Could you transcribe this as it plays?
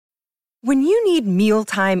When you need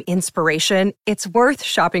mealtime inspiration, it's worth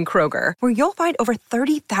shopping Kroger, where you'll find over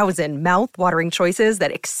 30,000 mouth-watering choices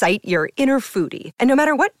that excite your inner foodie. And no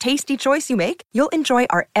matter what tasty choice you make, you'll enjoy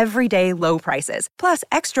our everyday low prices, plus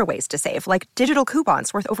extra ways to save, like digital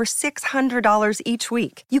coupons worth over $600 each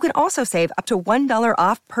week. You can also save up to $1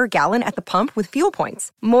 off per gallon at the pump with fuel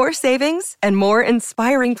points. More savings and more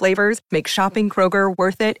inspiring flavors make shopping Kroger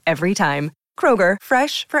worth it every time. Kroger,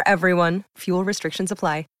 fresh for everyone. Fuel restrictions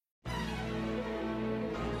apply.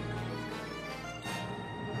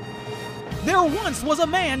 There once was a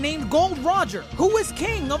man named Gold Roger, who was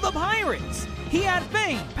king of the pirates. He had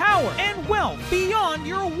fame, power, and wealth beyond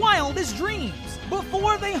your wildest dreams.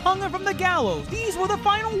 Before they hung him from the gallows, these were the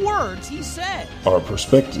final words he said. Our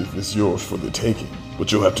perspective is yours for the taking,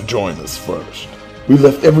 but you'll have to join us first. We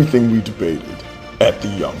left everything we debated at the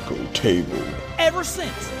Yonko table. Ever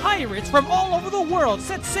since, pirates from all over the world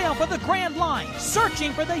set sail for the Grand Line,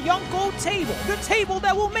 searching for the Yonko table, the table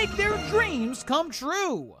that will make their dreams come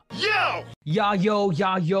true. Yo,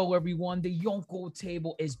 everyone. The Yonko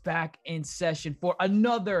table is back in session for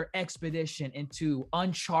another expedition into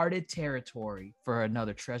uncharted territory for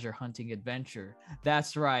another treasure hunting adventure.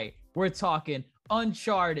 That's right. We're talking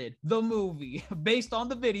Uncharted, the movie, based on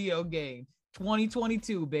the video game.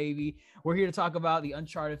 2022, baby. We're here to talk about the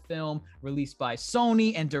Uncharted film released by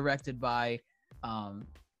Sony and directed by, I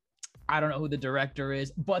don't know who the director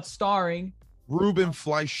is, but starring Ruben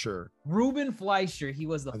Fleischer. He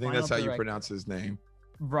was the I think that's how you pronounce his name.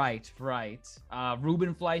 Right.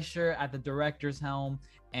 Ruben Fleischer at the director's helm,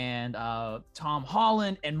 and Tom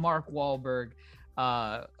Holland and Mark Wahlberg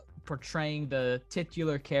portraying the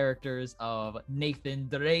titular characters of Nathan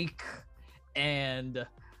Drake and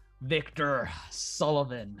Victor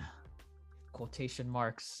Sullivan, quotation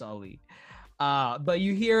marks Sully. But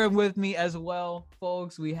you hear him with me as well,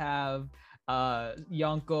 folks. We have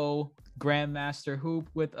Yonko Grandmaster Hoop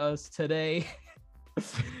with us today.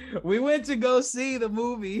 We went to go see the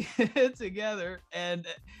movie together, and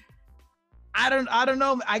I don't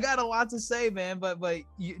know. I got a lot to say, man. But do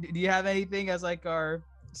you have anything as like our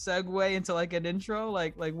segue into like an intro?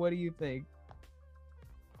 Like what do you think?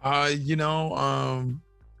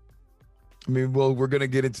 I mean, well, we're going to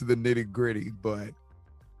get into the nitty gritty, but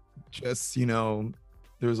just,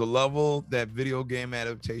 there's a level that video game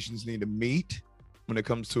adaptations need to meet when it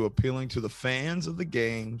comes to appealing to the fans of the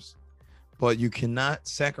games, but you cannot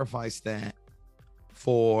sacrifice that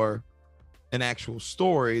for an actual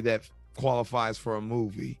story that qualifies for a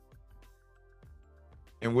movie.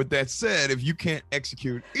 And with that said, if you can't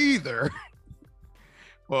execute either,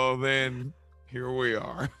 well, then here we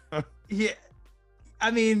are. Yeah. I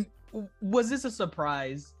mean, was this a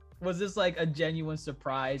surprise? Was this like a genuine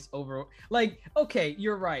surprise over, like, okay,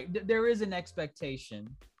 you're right. There is an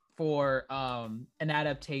expectation for an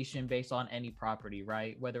adaptation based on any property,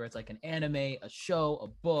 right? Whether it's like an anime, a show, a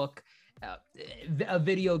book, a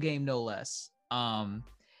video game, no less.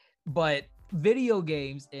 But video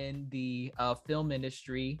games in the film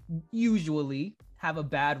industry usually have a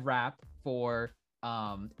bad rap for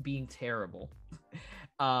being terrible.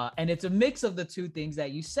 And it's a mix of the two things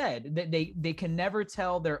that you said. They can never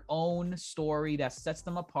tell their own story that sets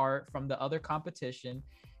them apart from the other competition.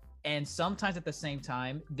 And sometimes at the same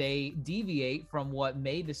time, they deviate from what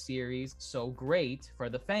made the series so great for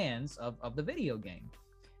the fans of the video game.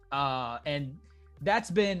 And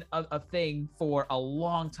that's been a thing for a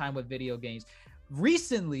long time with video games.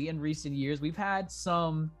 Recently, in recent years, we've had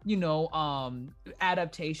some,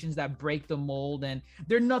 adaptations that break the mold, and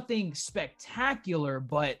they're nothing spectacular,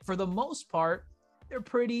 but for the most part, they're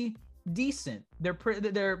pretty decent.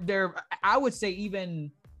 They're I would say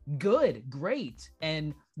even good, great.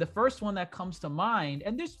 And the first one that comes to mind,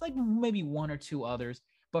 and there's like maybe one or two others,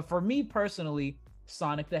 but for me personally,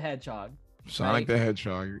 Sonic the Hedgehog. Sonic the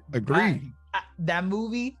Hedgehog. Agreed. That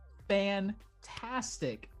movie,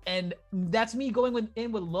 fantastic. And that's me going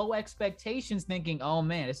in with low expectations, thinking, oh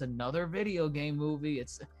man, it's another video game movie.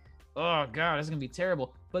 Oh god, it's gonna be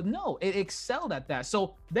terrible. But no, it excelled at that.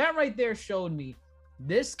 So that right there showed me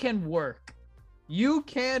this can work. If you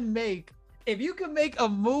can make a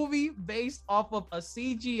movie based off of a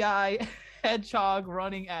CGI hedgehog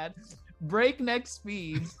running at breakneck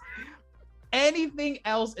speeds, anything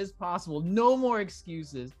else is possible. No more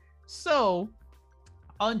excuses. So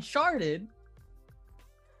Uncharted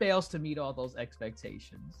fails to meet all those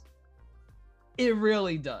expectations. It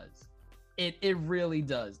really does. It really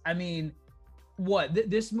does. I mean,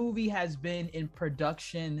 this movie has been in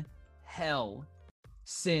production hell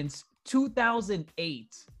since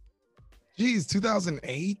 2008. Geez,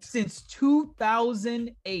 2008. Since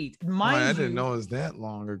 2008. Oh, Mind I didn't you, know it was that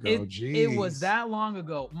long ago. it was Jeez. that long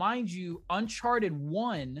ago. Mind you, Uncharted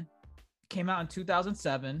 1 came out in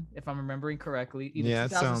 2007, if I'm remembering correctly. Either Yeah,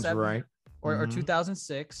 that sounds 2007 right. or Mhm.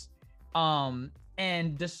 2006.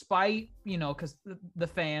 And despite, because the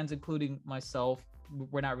fans, including myself,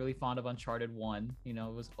 we're not really fond of Uncharted 1. It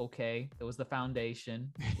was okay. It was the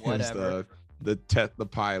foundation, whatever. The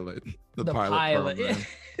pilot. The pilot. program.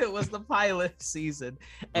 It was the pilot season.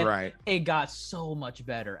 And Right. it got so much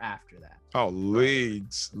better after that. Oh,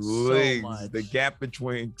 leagues. much. The gap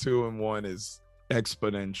between 2 and 1 is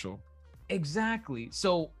exponential. Exactly.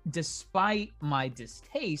 So despite my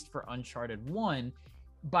distaste for Uncharted 1,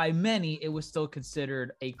 by many, it was still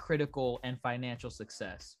considered a critical and financial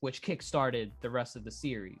success, which kickstarted the rest of the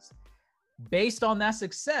series. Based on that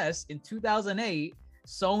success, in 2008,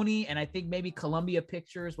 Sony and I think maybe Columbia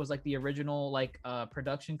Pictures was like the original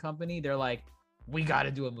production company. They're like, we got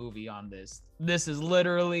to do a movie on this. This is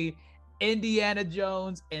literally Indiana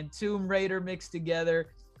Jones and Tomb Raider mixed together.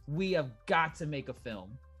 We have got to make a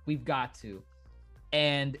film. We've got to.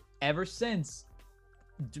 And ever since,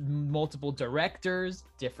 multiple directors,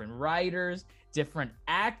 different writers, different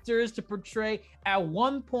actors to portray. At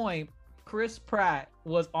one point, Chris Pratt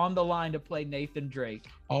was on the line to play Nathan Drake.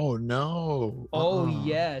 Oh no. Oh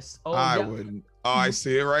yes. Oh, I yeah. wouldn't. Oh, I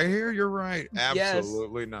see it right here. You're right. Yes.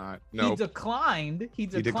 Absolutely not. No. He declined. He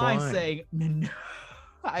declined saying, no,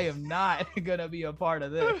 I am not gonna be a part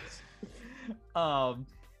of this.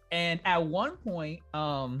 And at one point,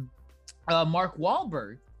 Mark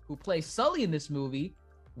Wahlberg, who plays Sully in this movie,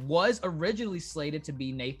 was originally slated to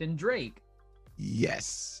be Nathan Drake.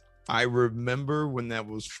 Yes. I remember when that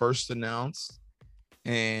was first announced,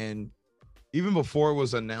 and even before it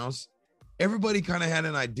was announced, everybody kind of had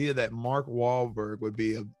an idea that Mark Wahlberg would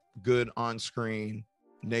be a good on-screen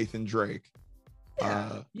Nathan Drake.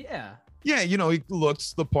 Yeah. He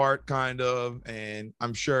looks the part kind of, and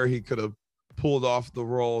I'm sure he could have pulled off the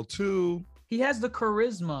role too. He has the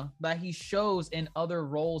charisma that he shows in other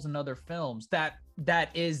roles in other films. That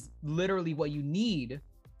is literally what you need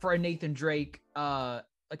for a Nathan Drake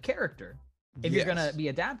a character if you're gonna be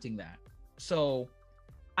adapting that. So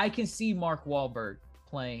I can see Mark Wahlberg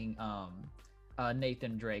playing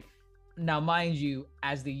Nathan Drake. Now, mind you,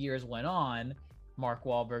 as the years went on, Mark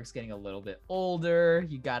Wahlberg's getting a little bit older.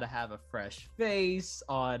 You got to have a fresh face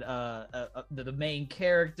on the main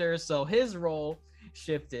character. So his role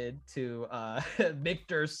shifted to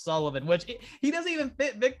Victor Sullivan, which he doesn't even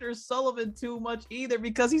fit Victor Sullivan too much either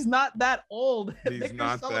because he's not that old. He's Victor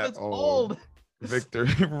not Sullivan's that old. Victor,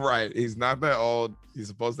 right. He's not that old. He's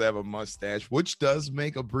supposed to have a mustache, which does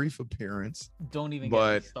make a brief appearance. Don't even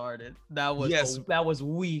get me started. That was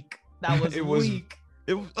weak. That was weak.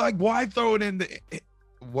 It was like, why throw it in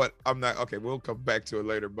what I'm not okay, we'll come back to it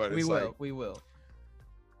later, but we will.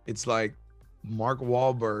 It's like Mark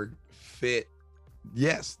Wahlberg fit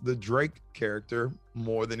the Drake character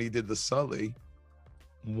more than he did the Sully.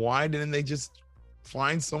 Why didn't they just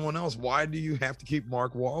find someone else? Why do you have to keep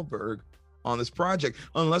Mark Wahlberg on this project?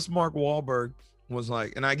 Unless Mark Wahlberg was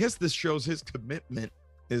like, and I guess this shows his commitment,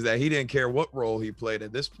 is that he didn't care what role he played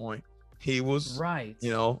at this point. He was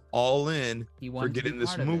all in for getting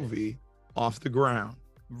this movie off the ground.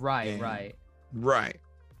 Right.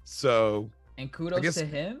 So, and kudos to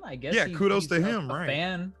him. I guess. Yeah, kudos to him. A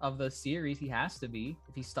fan of the series, he has to be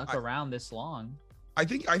if he stuck around this long. I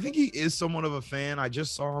think he is somewhat of a fan. I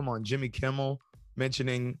just saw him on Jimmy Kimmel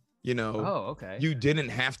mentioning, you didn't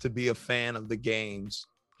have to be a fan of the games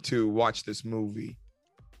to watch this movie,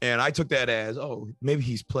 and I took that as, maybe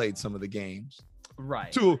he's played some of the games,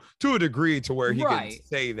 right? To a degree, to where he can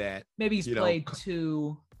say that. Maybe he's played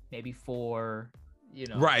 2, maybe 4.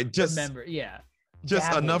 Right? Just remember,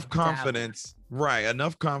 just enough confidence, right?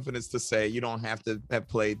 Enough confidence to say you don't have to have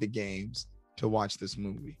played the games to watch this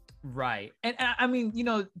movie. Right. And I mean,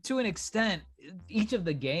 to an extent, each of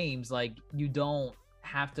the games, like, you don't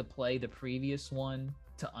have to play the previous one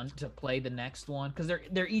to play the next one, because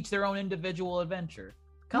they're each their own individual adventure,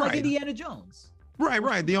 kind of like Indiana Jones.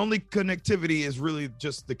 Right. The only connectivity is really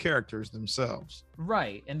just the characters themselves.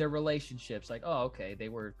 Right. And their relationships, like, they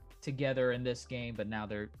were together in this game, but now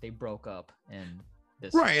they broke up in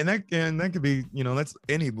this. Right. And that could be, that's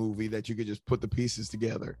any movie that you could just put the pieces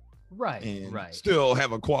together. Right. And right. still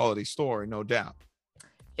have a quality story, no doubt.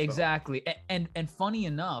 Exactly. So. And funny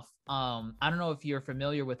enough, I don't know if you're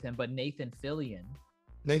familiar with him, but Nathan Fillion,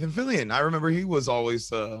 I remember he was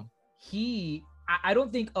always I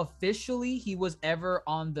don't think officially he was ever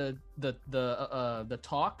on the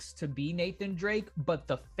talks to be Nathan Drake, but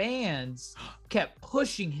the fans kept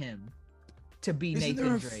pushing him to be Isn't Nathan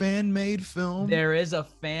there a Drake. fan-made film? There is a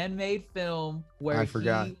fan-made film where I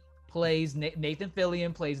forgot. he plays Nathan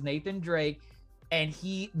Fillion plays Nathan Drake, and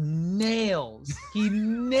he nails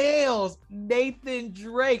Nathan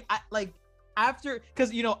Drake.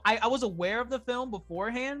 Because I was aware of the film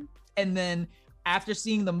beforehand, and then after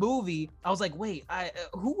seeing the movie, I was like, wait,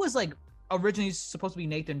 who was like originally supposed to be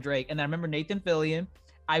Nathan Drake? And I remember Nathan Fillion.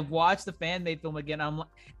 I watched the fan-made film again,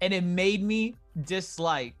 and it made me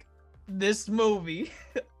dislike this movie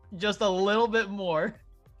just a little bit more.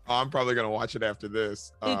 Oh, I'm probably gonna watch it after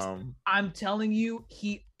this. I'm telling you,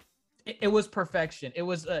 it was perfection. It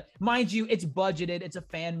was, mind you, it's budgeted. It's a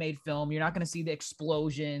fan-made film. You're not gonna see the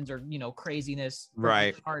explosions or craziness.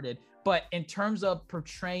 Right. Uncharted. But in terms of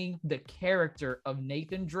portraying the character of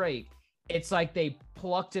Nathan Drake, it's like they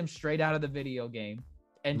plucked him straight out of the video game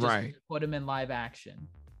and just put him in live action.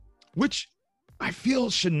 Which I feel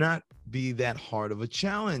should not be that hard of a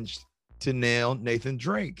challenge to nail Nathan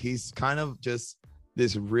Drake. He's kind of just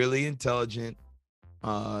this really intelligent,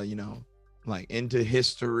 like into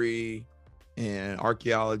history and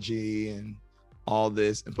archaeology and all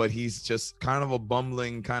this, but he's just kind of a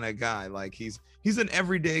bumbling kind of guy. Like he's an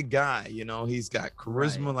everyday guy, he's got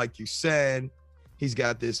charisma, like you said. He's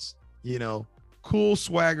got this, cool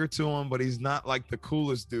swagger to him, but he's not like the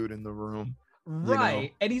coolest dude in the room.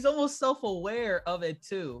 Right. And he's almost self-aware of it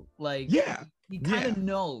too. Like, he kind of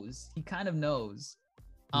knows.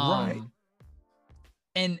 Right.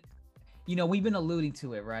 And we've been alluding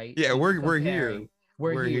to it, right? Yeah, we're here.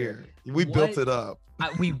 We're here. We built it up.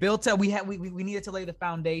 We built it. We needed to lay the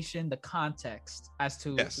foundation, the context as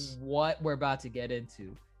to what we're about to get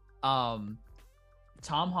into. Tom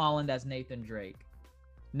Holland as Nathan Drake.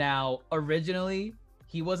 Now, originally,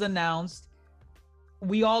 he was announced.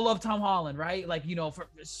 We all love Tom Holland, right? Like, for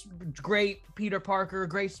great Peter Parker,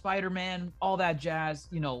 great Spider-Man, all that jazz,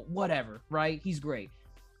 whatever, right? He's great.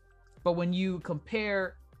 But when you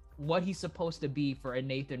compare what he's supposed to be for a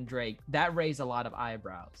Nathan Drake, that raised a lot of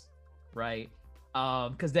eyebrows, right?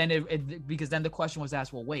 Because then the question was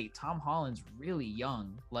asked, well, wait, Tom Holland's really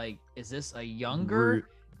young. Like, is this a younger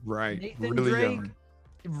Nathan really Drake? young.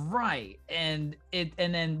 Right. And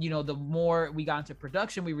then, the more we got into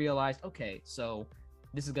production, we realized, okay, so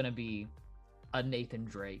this is going to be a Nathan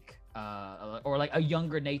Drake, or like a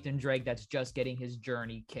younger Nathan Drake that's just getting his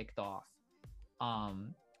journey kicked off.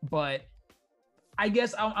 But I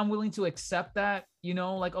guess I'm willing to accept that,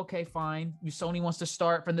 like, okay, fine. Sony wants to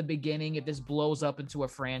start from the beginning. If this blows up into a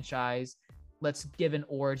franchise, let's give an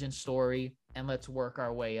origin story and let's work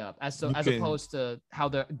our way up as opposed to how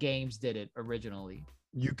the games did it originally.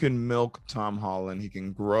 You can milk Tom Holland. He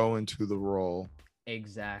can grow into the role.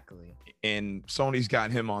 Exactly. And Sony's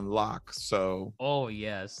got him on lock. So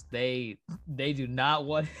yes, they do not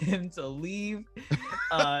want him to leave.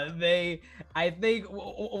 I think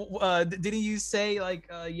didn't you say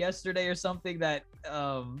like yesterday or something that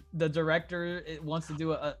the director wants to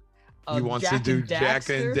do he wants to do Jack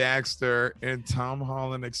and Daxter, and Tom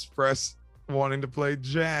Holland expressed wanting to play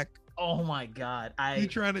Jack. Oh my God! You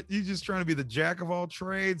just trying to be the jack of all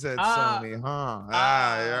trades at Sony, huh?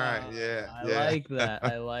 Right, yeah. I like that.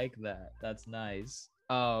 I like that. That's nice.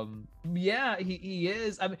 Yeah, he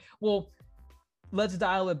is. I mean, well, let's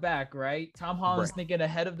dial it back, right? Tom Holland's thinking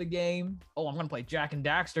ahead of the game. Oh, I'm gonna play Jack and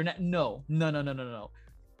Daxter. No.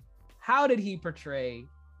 How did he portray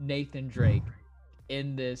Nathan Drake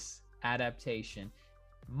in this adaptation?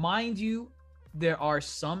 Mind you, there are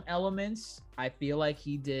some elements I feel like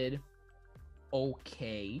he did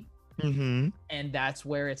okay, and that's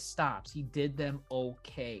where it stops. He did them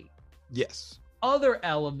okay. Yes. Other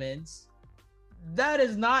elements, that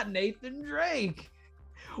is not Nathan Drake.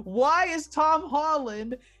 Why is Tom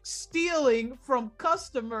Holland stealing from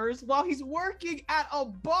customers while he's working at a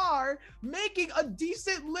bar, making a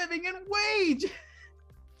decent living and wage?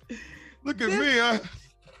 Look at me, I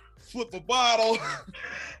flip a bottle.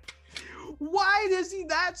 Why is he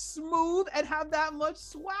that smooth and have that much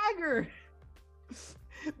swagger?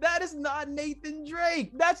 That is not Nathan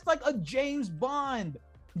Drake. That's like a James Bond.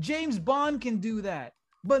 James Bond can do that,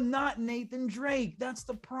 but not Nathan Drake. That's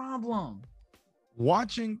the problem.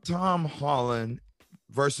 Watching Tom Holland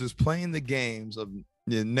versus playing the games of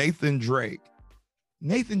Nathan Drake.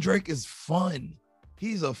 Nathan Drake is fun.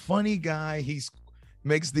 He's a funny guy. He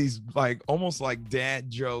makes these like almost like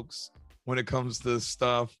dad jokes when it comes to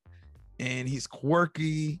stuff. And he's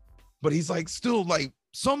quirky, but he's like still like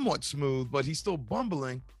somewhat smooth, but he's still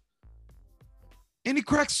bumbling. And he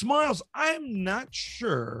cracks smiles. I'm not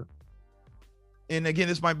sure. And again,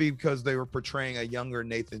 this might be because they were portraying a younger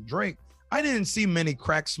Nathan Drake. I didn't see many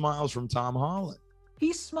cracked smiles from Tom Holland.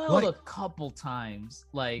 He smiled a couple times,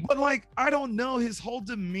 like. But like, I don't know, his whole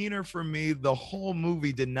demeanor for me, the whole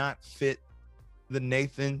movie did not fit the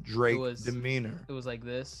Nathan Drake demeanor. It was like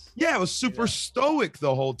this. Yeah, it was super stoic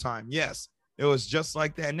the whole time. Yes, it was just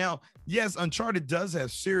like that. Now, yes, Uncharted does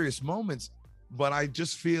have serious moments, but I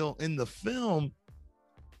just feel in the film,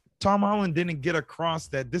 Tom Holland didn't get across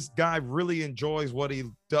that this guy really enjoys what he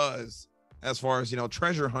does as far as,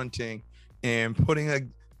 treasure hunting and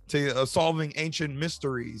solving ancient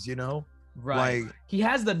mysteries, Right. Like, he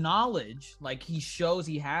has the knowledge, like he shows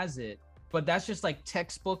he has it, but that's just like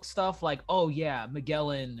textbook stuff. Like, oh yeah,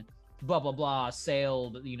 Magellan, blah, blah, blah,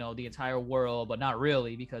 sailed, the entire world, but not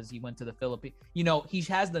really because he went to the Philippines. He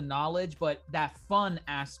has the knowledge, but that fun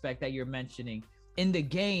aspect that you're mentioning in the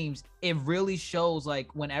games, it really shows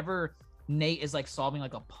like whenever Nate is like solving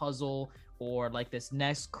like a puzzle or like this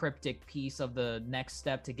next cryptic piece of the next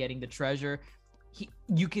step to getting the treasure,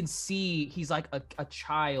 you can see he's like a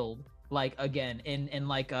child, like again in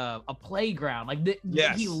like a playground. Like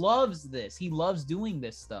yes. He loves this. He loves doing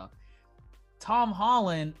this stuff. Tom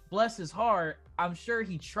Holland, bless his heart, I'm sure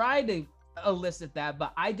he tried to elicit that,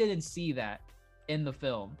 but I didn't see that in the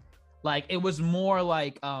film. Like it was more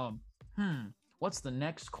like, what's the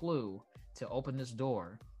next clue to open this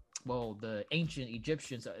door? Well, the ancient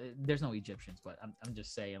Egyptians, there's no Egyptians, but I'm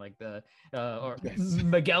just saying, like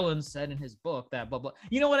Magellan said in his book that blah, blah.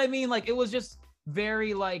 You know what I mean? Like, it was just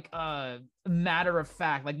very like matter of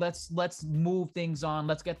fact. Like, let's move things on.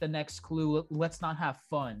 Let's get the next clue. Let's not have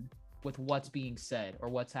fun with what's being said or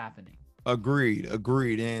what's happening. Agreed.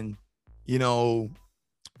 And,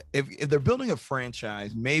 if they're building a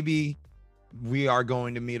franchise, maybe we are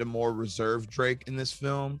going to meet a more reserved Drake in this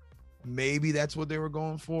film. Maybe that's what they were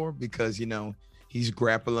going for, because he's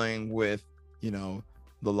grappling with the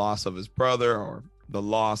loss of his brother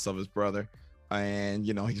and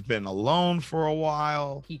he's been alone for a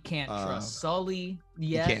while. He can't trust Sully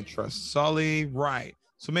yet. He can't trust Sully, right?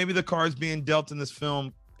 So maybe the cards being dealt in this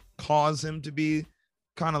film cause him to be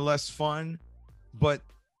kind of less fun. But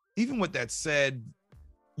even with that said,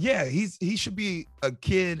 yeah, he should be a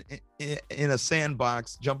kid in a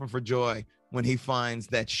sandbox jumping for joy when he finds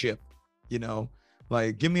that ship.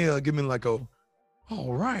 Like give me like a,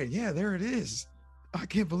 all right, yeah, there it is. I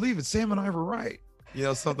can't believe it. Sam and I were right.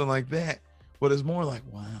 Something like that. But it's more like,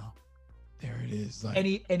 wow, there it is. Like,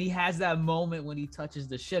 and he has that moment when he touches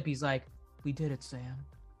the ship. He's like, we did it, Sam.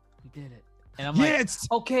 We did it. And I'm like,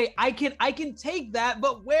 okay, I can take that,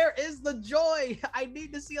 but where is the joy? I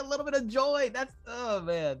need to see a little bit of joy. That's, oh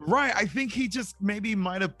man. Right. I think he just maybe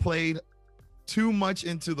might have played too much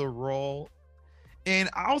into the role.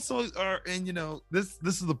 And also, this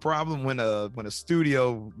is the problem when a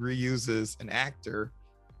studio reuses an actor,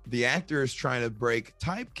 the actor is trying to break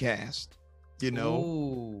typecast.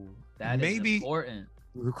 Ooh, that is important.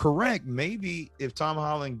 Correct. Maybe if Tom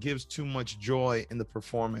Holland gives too much joy in the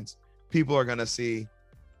performance, people are gonna see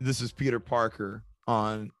this is Peter Parker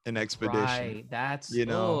on an expedition. Right. That's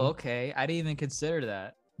okay. I didn't even consider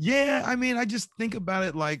that. Yeah, I mean, I just think about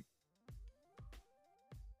it like,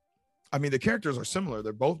 I mean, the characters are similar.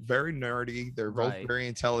 They're both very nerdy. They're both very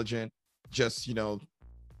intelligent. Just,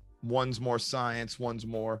 one's more science, one's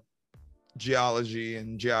more geology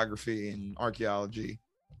and geography and archaeology.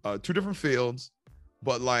 Two different fields,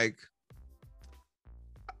 but like,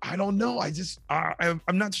 I don't know. I'm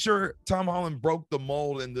not sure Tom Holland broke the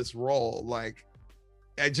mold in this role. Like,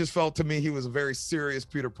 it just felt to me he was a very serious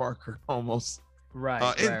Peter Parker almost. Right.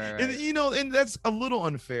 And that's a little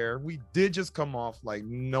unfair. We did just come off like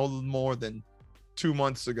no more than 2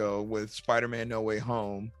 months ago with Spider-Man No Way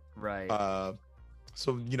Home. Right.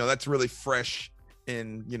 So that's really fresh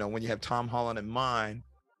in when you have Tom Holland in mind.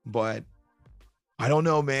 But I don't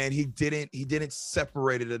know, man. He didn't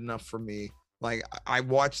separate it enough for me. Like, I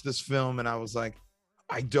watched this film and I was like,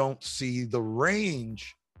 I don't see the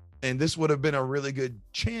range, and this would have been a really good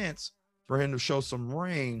chance for him to show some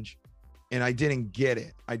range. And I didn't get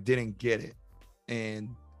it.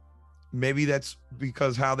 And maybe that's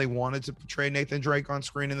because how they wanted to portray Nathan Drake on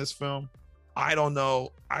screen in this film. I don't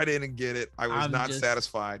know. I didn't get it. I was not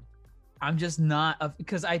satisfied. I'm just not,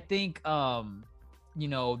 because I think, they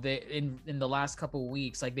in the last couple of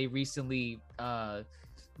weeks, like they recently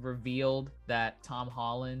revealed that Tom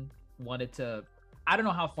Holland wanted to, I don't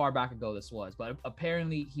know how far back ago this was, but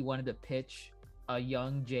apparently he wanted to pitch a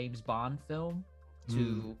young James Bond film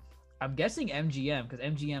to... I'm guessing MGM, because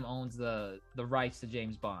MGM owns the rights to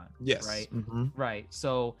James Bond. Yes. Right. Mm-hmm. Right.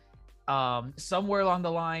 So, somewhere along the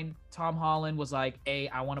line, Tom Holland was like, "Hey,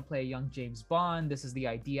 I want to play a young James Bond. This is the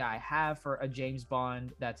idea I have for a James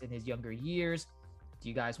Bond that's in his younger years. Do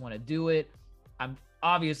you guys want to do it?" I'm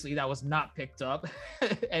obviously that was not picked up.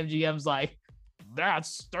 MGM's like, that's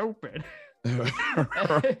stupid.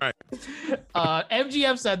 Right.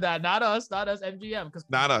 MGM said that, not us, MGM, because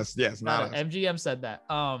Not us. Yes, not us. MGM said that.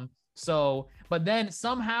 So, but then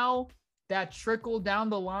somehow that trickled down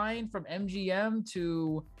the line from MGM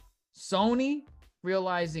to Sony,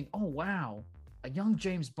 realizing, oh wow, a young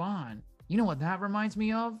James Bond. You know what that reminds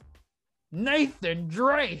me of? Nathan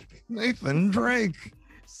Drake.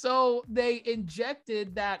 So they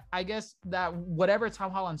injected that, I guess, that whatever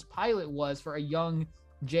Tom Holland's pilot was for a young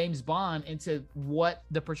James Bond into what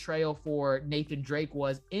the portrayal for Nathan Drake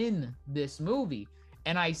was in this movie.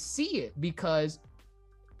 And I see it because,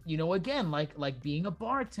 you know, again, like being a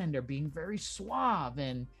bartender, being very suave,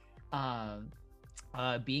 and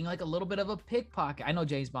being like a little bit of a pickpocket. I know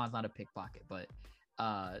James Bond's not a pickpocket, but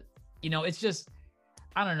you know, it's just,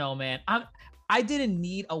 I don't know, man. I didn't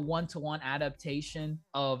need a one-to-one adaptation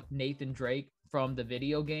of Nathan Drake from the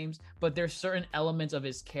video games, but there's certain elements of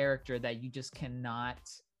his character that you just cannot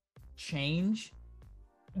change,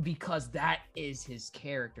 because that is his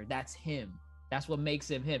character. That's him. That's what makes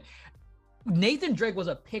him him. Nathan Drake was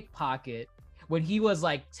a pickpocket when he was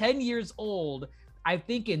like 10 years old, I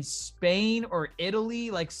think in Spain or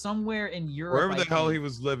Italy, like somewhere in Europe. Wherever the hell he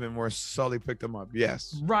was living, where Sully picked him up.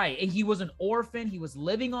 Yes. Right. And he was an orphan. He was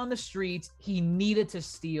living on the streets. He needed to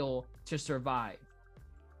steal to survive.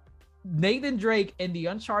 Nathan Drake in the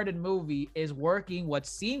Uncharted movie is working what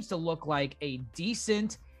seems to look like a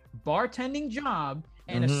decent bartending job.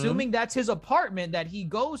 And assuming that's his apartment that he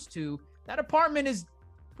goes to, that apartment is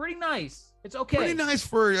pretty nice. It's okay. Pretty nice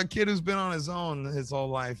for a kid who's been on his own his whole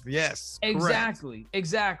life. Yes. Exactly. Correct.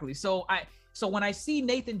 Exactly. So when I see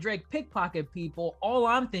Nathan Drake pickpocket people, all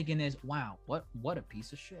I'm thinking is, wow, what a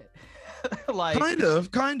piece of shit. Like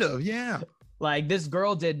kind of, yeah. Like, this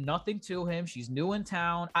girl did nothing to him. She's new in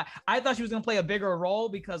town. I thought she was gonna play a bigger role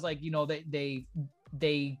because, like, you know,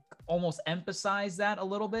 they almost emphasized that a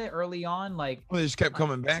little bit early on. Like, well, they just kept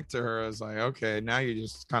coming back to her. It's like, okay, now you're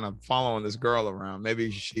just kind of following this girl around.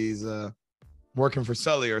 Maybe she's working for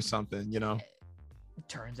Sully or something, you know.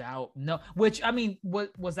 Turns out no. Which, I mean,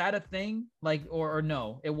 was that a thing? Like, or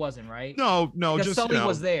no, it wasn't, right? No, because just Sully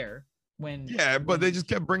was there when. Yeah, but they just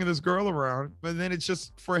kept bringing this girl around, but then it's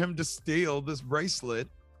just for him to steal this bracelet,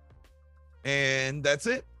 and that's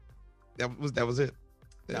it. That was it.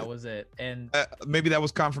 That was it. And maybe that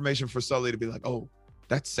was confirmation for Sully to be like, oh,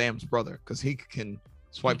 that's Sam's brother, because he can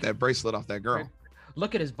swipe that bracelet off that girl.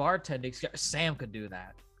 Look at his bartending. Sam could do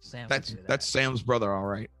that. That's Sam's brother, all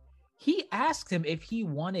right. He asked him if he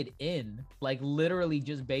wanted in, like, literally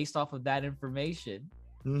just based off of that information.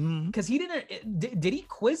 Because he did he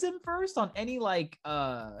quiz him first on any like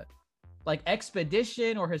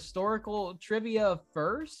expedition or historical trivia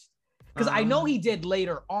first? Because I know he did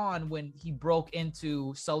later on when he broke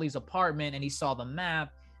into Sully's apartment and he saw the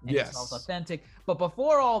map and he saw it's authentic. But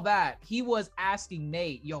before all that, he was asking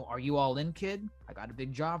Nate, yo, are you all in, kid? I got a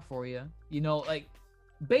big job for you. You know, like,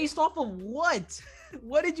 based off of what?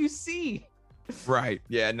 What did you see? Right.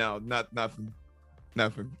 Yeah, no, nothing.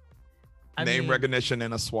 Name recognition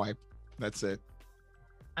and a swipe. That's it.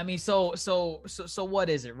 I mean, so what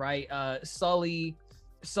is it, right? Sully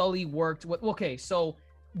worked with, okay, so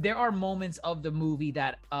there are moments of the movie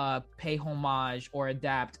that pay homage or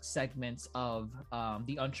adapt segments of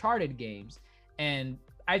the Uncharted games. And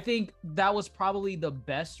I think that was probably the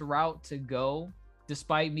best route to go,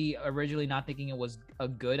 despite me originally not thinking it was a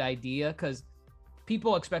good idea, because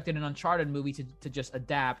people expected an Uncharted movie to just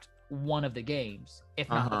adapt one of the games, if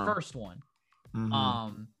not the first one.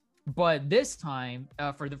 But this time,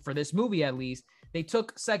 for this movie at least, they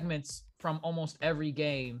took segments from almost every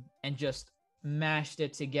game and just mashed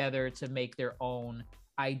it together to make their own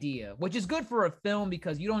idea, which is good for a film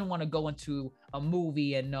because you don't want to go into a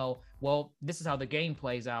movie and know, well, this is how the game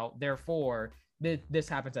plays out, therefore this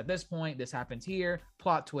happens at this point, this happens here,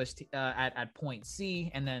 plot twist at point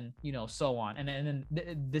C, and then, you know, so on, and then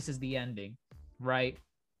this is the ending, right?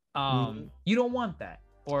 You don't want that,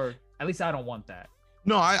 or at least I don't want that.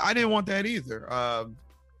 No, I didn't want that either.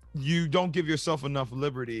 You don't give yourself enough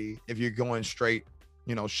liberty if you're going straight,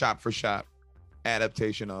 you know, shot for shot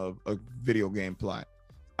adaptation of a video game plot.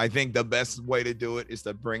 I think the best way to do it is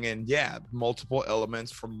to bring in, multiple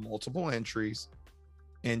elements from multiple entries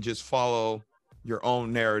and just follow your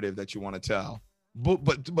own narrative that you want to tell,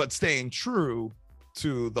 but staying true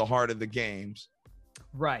to the heart of the games.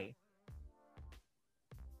 Right.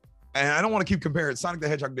 And I don't want to keep comparing. Sonic the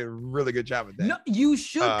Hedgehog did a really good job at that. No, you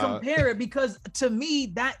should compare it, because to me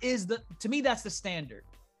that's the standard.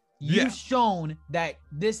 You've shown that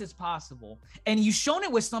this is possible, and you've shown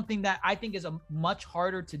it with something that I think is a much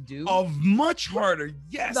harder to do. Much harder,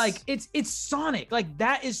 yes. Like it's Sonic. Like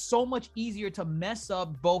that is so much easier to mess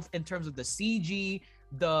up, both in terms of the CG,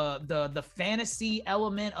 the fantasy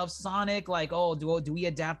element of Sonic. Like, oh, do we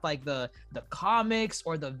adapt like the comics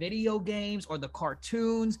or the video games or the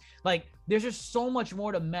cartoons? Like, there's just so much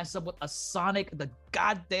more to mess up with a Sonic the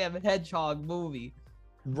goddamn Hedgehog movie.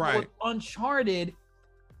 Right. With Uncharted,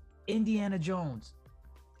 Indiana Jones,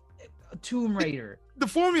 Tomb Raider. The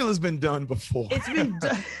formula's been done before. It's been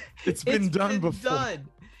done. It's been done before.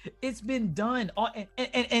 It's been done.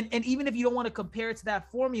 And even if you don't want to compare it to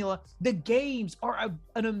that formula, the games are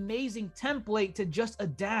an amazing template to just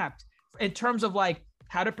adapt in terms of like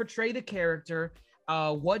how to portray the character,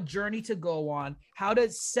 what journey to go on, how to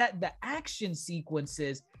set the action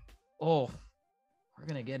sequences. Oh, we're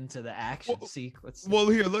gonna get into the action sequence. Well,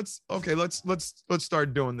 here, let's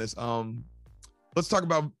start doing this. Let's talk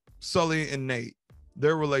about Sully and Nate,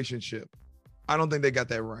 their relationship. I don't think they got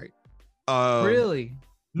that right. Really?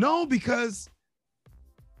 No, because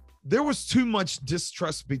there was too much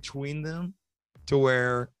distrust between them to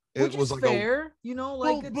where it was like fair,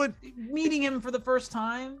 but meeting him for the first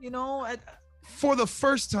time, for the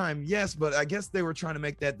first time, yes, but I guess they were trying to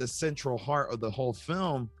make that the central heart of the whole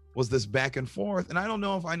film was this back and forth, and I don't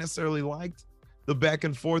know if I necessarily liked the back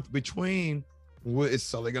and forth between. Is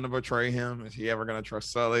Sully gonna betray him? Is he ever gonna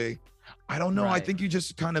trust Sully? I don't know. Right. I think you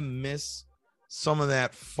just kind of miss some of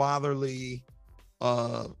that fatherly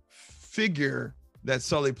figure that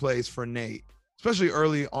Sully plays for Nate, especially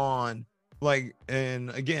early on. Like, and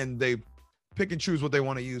again, they pick and choose what they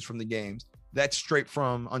want to use from the games. That's straight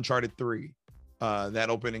from Uncharted 3, that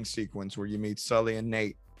opening sequence where you meet Sully and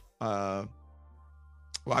Nate.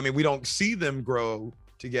 Well, I mean, we don't see them grow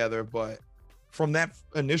together, but from that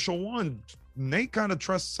initial one, Nate kind of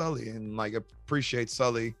trusts Sully and like appreciates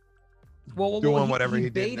Sully doing whatever he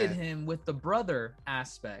did. Baited him with the brother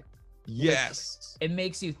aspect. Yes. It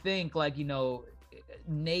makes you think like,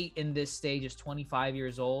 Nate in this stage is 25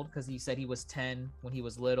 years old because he said he was 10 when he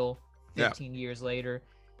was little, 15 years later.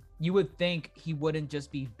 You would think he wouldn't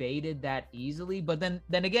just be baited that easily, but then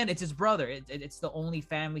again, it's his brother. It's the only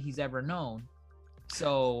family he's ever known.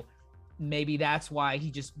 So maybe that's why he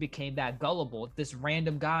just became that gullible. This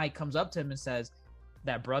random guy comes up to him and says,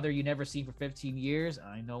 that brother you never seen for 15 years,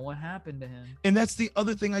 I know what happened to him. And that's the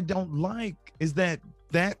other thing I don't like is that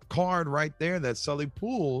card right there that Sully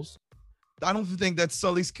pulls. I don't think that's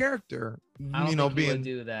Sully's character. I don't think he would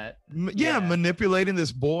do that. Yeah, manipulating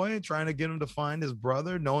this boy, trying to get him to find his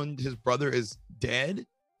brother, knowing his brother is dead,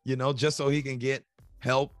 just so he can get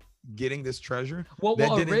help getting this treasure. Well,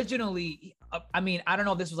 originally, I mean, I don't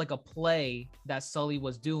know if this was like a play that Sully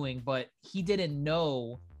was doing, but he didn't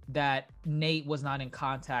know that Nate was not in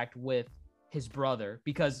contact with his brother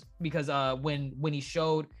because when he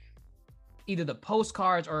showed either the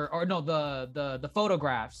postcards or no, the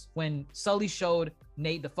photographs, when Sully showed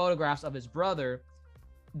Nate the photographs of his brother,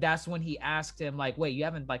 that's when he asked him like, wait, you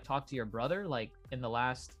haven't like talked to your brother like in the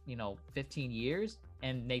last 15 years?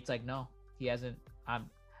 And Nate's like, no, he hasn't. I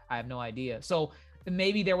have no idea. So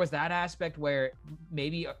maybe there was that aspect where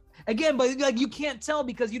maybe again, but like you can't tell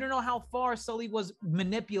because you don't know how far Sully was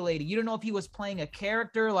manipulating. You don't know if he was playing a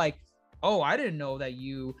character like, oh, I didn't know that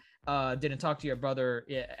you didn't talk to your brother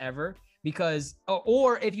ever, because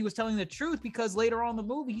or if he was telling the truth, because later on in the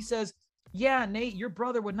movie he says, yeah, Nate, your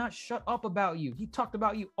brother would not shut up about you. He talked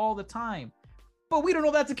about you all the time. But we don't know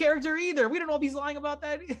if that's a character either. We don't know if he's lying about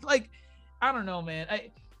that. Like, I don't know, man.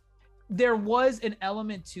 There was an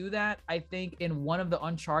element to that, I think, in one of the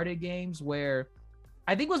Uncharted games where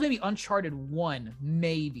I think it was maybe Uncharted 1,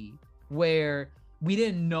 maybe, where we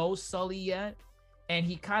didn't know Sully yet. And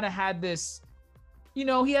he kind of had this, he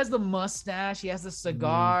has the mustache, he has the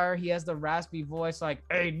cigar, he has the raspy voice, like,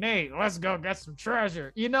 hey, Nate, let's go get some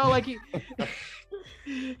treasure. Like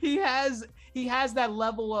he has that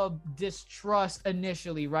level of distrust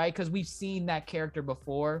initially, right? Because we've seen that character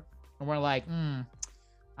before and we're like,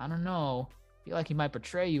 I don't know. I feel like he might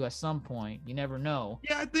betray you at some point. You never know.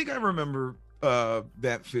 Yeah, I think I remember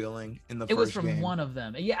that feeling in the first game. It was from one of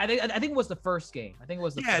them. Yeah, I think it was the first game. I think it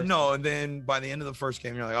was the first game. And then by the end of the first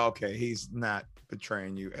game, you're like, okay, he's not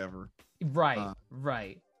betraying you ever. Right.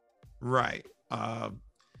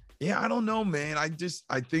 Yeah, I don't know, man. I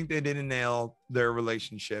think they didn't nail their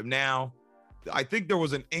relationship. Now, I think there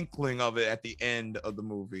was an inkling of it at the end of the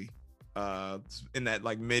movie. In that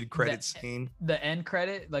like mid-credit scene, the end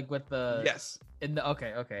credit, like with the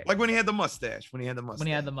okay, like when he had the mustache,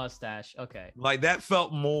 okay, like that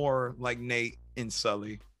felt more like Nate and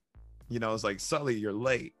Sully. It's like, Sully, you're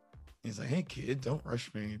late. He's like, "Hey kid, don't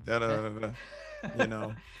rush me." Da, da, da, da. You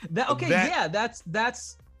know.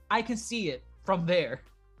 That's I can see it from there.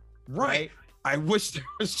 Right. I wish there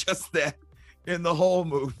was just that in the whole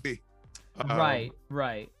movie. Right.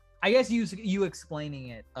 I guess you explaining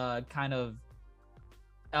it kind of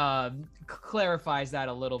clarifies that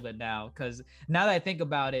a little bit now, because now that I think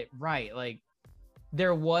about it, right, like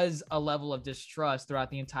there was a level of distrust throughout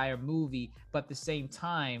the entire movie, but at the same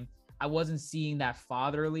time I wasn't seeing that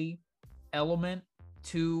fatherly element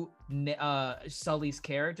to Sully's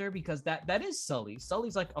character, because that is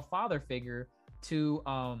Sully's like a father figure to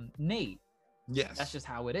Nate. Yes, that's just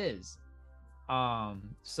how it is.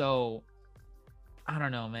 So I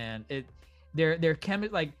don't know, man. Their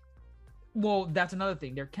like, well, that's another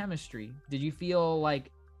thing, their chemistry. Did you feel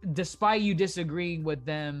like, despite you disagreeing with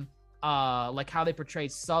them, like how they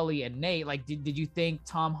portrayed Sully and Nate, like did you think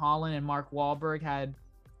Tom Holland and Mark Wahlberg had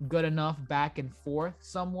good enough back and forth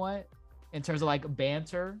somewhat in terms of like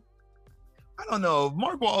banter? I don't know.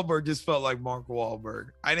 Mark Wahlberg just felt like Mark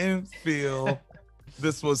Wahlberg. I didn't feel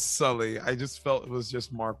this was Sully. I just felt it was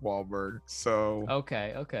just Mark Wahlberg. So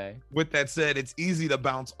okay. With that said, it's easy to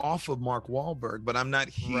bounce off of Mark Wahlberg, but I'm not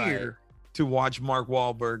here to watch Mark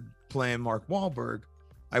Wahlberg playing Mark Wahlberg.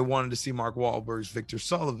 I wanted to see Mark Wahlberg's Victor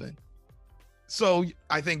Sullivan. So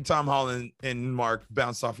I think Tom Holland and Mark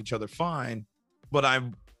bounced off each other fine, but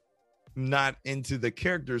I'm not into the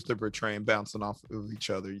characters they're portraying bouncing off of each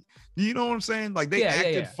other. You know what I'm saying? Like they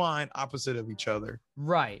acted fine opposite of each other.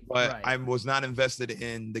 Right. But I was not invested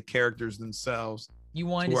in the characters themselves. You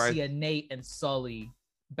wanted to see a Nate and Sully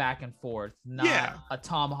back and forth, not a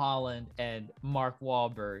Tom Holland and Mark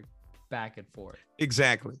Wahlberg back and forth.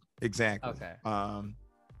 Exactly. Okay.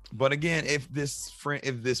 But again, if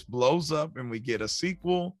this blows up and we get a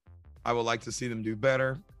sequel, I would like to see them do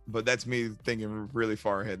better. But that's me thinking really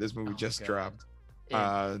far ahead. This movie just dropped.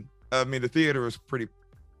 I mean, the theater was pretty,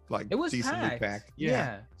 like, it was decently packed.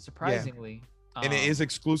 Yeah, surprisingly. Yeah. And it is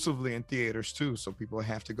exclusively in theaters too, so people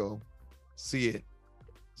have to go see it.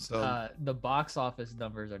 So the box office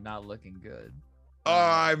numbers are not looking good.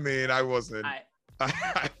 I mean, I wasn't.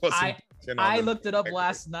 I looked it up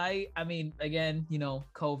last night. I mean, again, you know,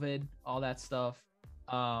 COVID, all that stuff.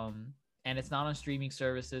 And it's not on streaming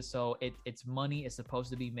services, so its money is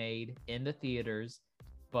supposed to be made in the theaters,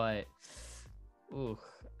 but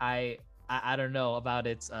I don't know about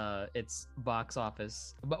its box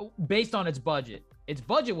office. But based on its budget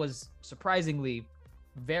was surprisingly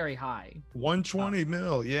very high. 120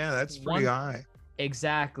 mil, yeah, that's pretty high.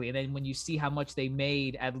 Exactly. And then when you see how much they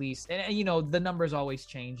made, at least, and you know, the number's always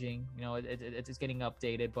changing, you know, it's getting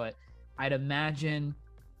updated, but I'd imagine,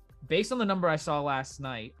 based on the number I saw last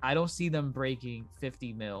night, I don't see them breaking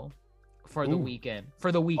 50 mil for the weekend.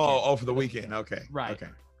 For the weekend. Oh, for the weekend. Okay. Right.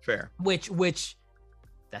 Okay. Fair. Which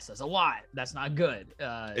that says a lot. That's not good.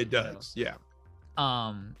 It does. You know.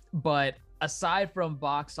 Yeah. But aside from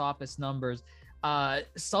box office numbers,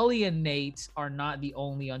 Sully and Nate are not the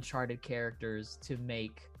only Uncharted characters to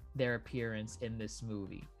make their appearance in this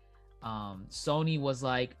movie. Sony was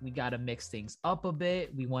like, we got to mix things up a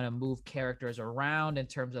bit. We want to move characters around in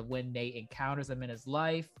terms of when Nate encounters them in his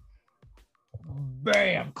life.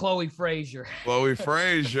 Bam! Chloe Frazer,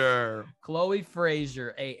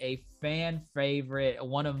 a fan favorite,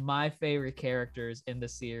 one of my favorite characters in the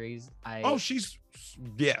series. She's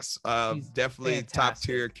definitely fantastic. Top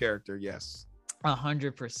tier character. Yes,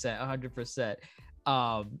 100%.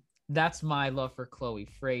 That's my love for Chloe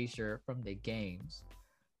Frazer from the games.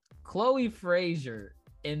 Chloe Frazer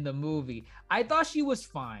in the movie, I thought she was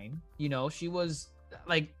fine. You know, she was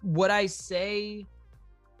like, would I say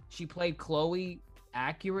she played Chloe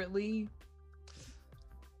accurately?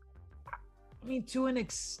 I mean, to an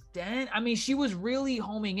extent. I mean, she was really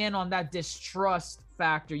homing in on that distrust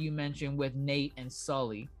factor you mentioned with Nate and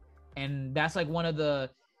Sully. And that's like one of the,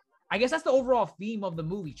 I guess that's the overall theme of the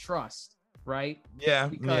movie, trust. Right? Yeah.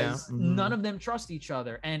 Because none of them trust each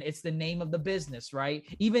other, and it's the name of the business, right?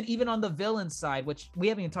 Even on the villain side, which we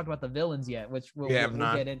haven't even talked about the villains yet, which we'll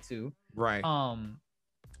get into. Right.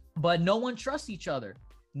 But no one trusts each other.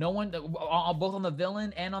 No one, both on the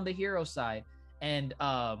villain and on the hero side. And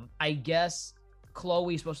I guess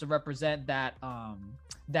Chloe's supposed to represent that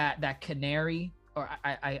that canary, or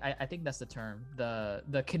I think that's the term,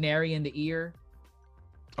 the canary in the ear.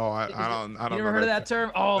 Oh, I don't. You never heard of that term?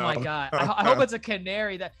 Oh no. My god! I hope it's a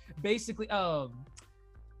canary that basically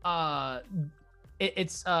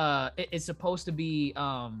it's supposed to be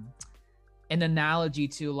an analogy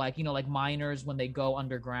to, like, you know, like miners when they go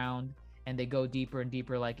underground and they go deeper and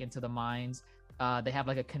deeper, like into the mines. They have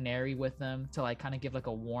like a canary with them to like kind of give like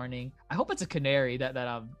a warning. I hope it's a canary that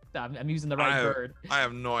I'm using the right bird. I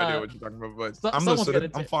have no idea what you're talking about, but I'm someone's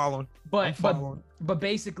listening. I'm following. But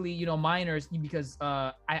basically, you know, miners, because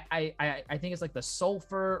I think it's like the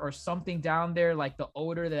sulfur or something down there, like the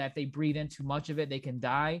odor that if they breathe in too much of it, they can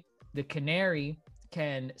die. The canary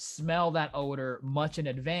can smell that odor much in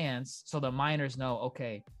advance, so the miners know,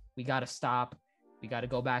 okay, we got to stop, we got to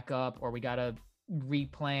go back up, or we got to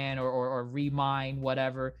replan or remine,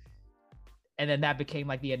 whatever. And then that became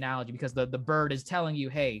like the analogy, because the bird is telling you,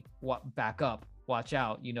 hey, what, back up, watch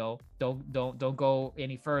out, you know, don't go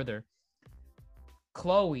any further.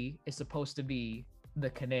 Chloe is supposed to be the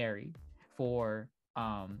canary for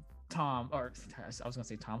Tom, or I was gonna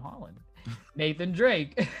say Tom Holland, Nathan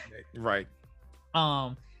Drake. Right.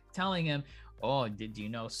 Telling him, oh, did you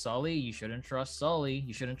know Sully? You shouldn't trust Sully.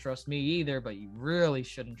 You shouldn't trust me either, but you really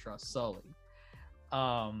shouldn't trust Sully.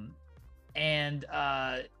 And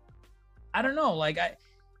I don't know, like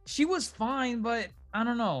she was fine, but I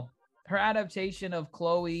don't know, her adaptation of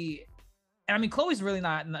Chloe, and I mean, Chloe's really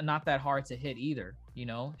not that hard to hit either, you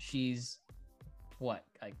know. She's what,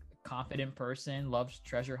 like, confident person, loves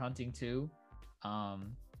treasure hunting too.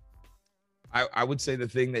 I would say the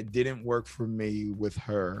thing that didn't work for me with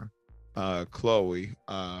her, Chloe,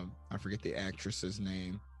 I forget the actress's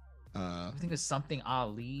name. I think it's something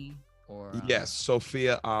Ali, or yes,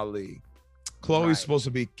 Sophia Ali. Chloe's right. supposed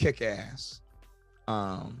to be kick-ass.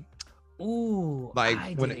 Ooh, like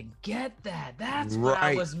I when didn't get that. That's right, what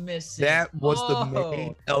I was missing. That was the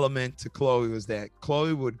main element to Chloe, was that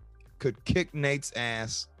Chloe could kick Nate's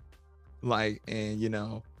ass, like, and you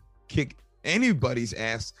know, kick anybody's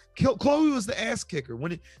ass. Chloe was the ass kicker.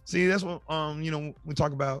 That's what you know, we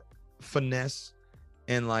talk about finesse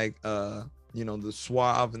and like you know, the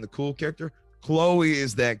suave and the cool character. Chloe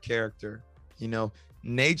is that character. You know,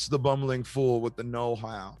 Nate's the bumbling fool with the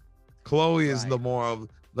know-how. Chloe is the more of,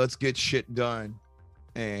 let's get shit done.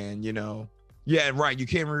 And you know, yeah, right, you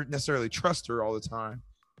can't necessarily trust her all the time,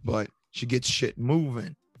 but she gets shit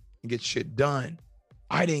moving and gets shit done.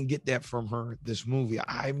 I didn't get that from her this movie.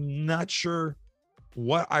 I'm not sure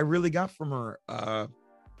what I really got from her.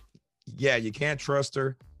 Yeah, you can't trust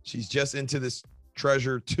her. She's just into this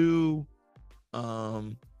treasure too.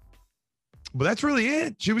 But that's really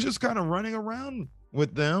it. She was just kind of running around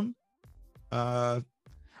with them. I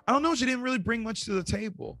don't know. She didn't really bring much to the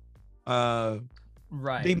table.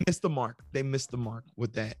 Right. They missed the mark. They missed the mark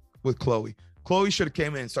with that, with Chloe. Chloe should have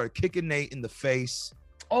came in and started kicking Nate in the face.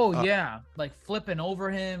 Oh yeah, like flipping over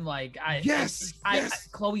him. Like yes.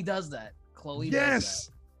 Chloe does that. Chloe does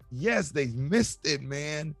that. Yes, they missed it,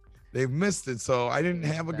 man. They missed it. So I didn't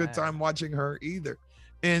have a good time watching her either.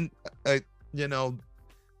 And you know,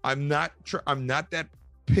 I'm not that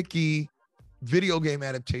picky video game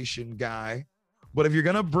adaptation guy, but if you're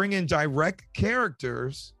gonna bring in direct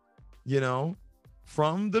characters, you know,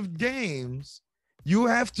 from the games, you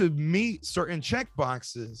have to meet certain check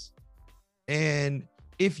boxes. And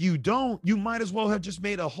if you don't, you might as well have just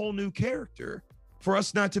made a whole new character for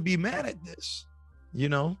us not to be mad at this, you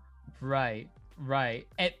know? Right.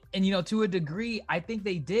 And you know, to a degree, I think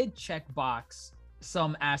they did check box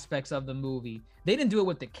some aspects of the movie. They didn't do it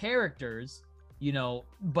with the characters, you know,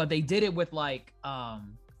 but they did it with like,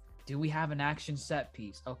 do we have an action set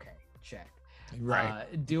piece? Okay, check. Right.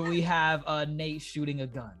 Do we have Nate shooting a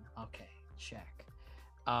gun? Okay, check.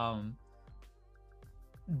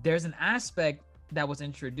 There's an aspect that was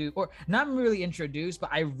introduced, or not really introduced, but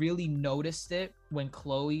I really noticed it when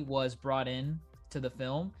Chloe was brought in to the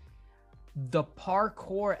film. The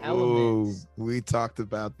parkour elements, we talked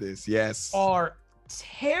about this, yes, are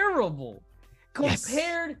terrible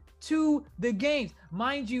compared to the games.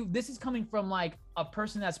 Mind you, this is coming from like a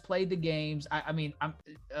person that's played the games. I mean, I'm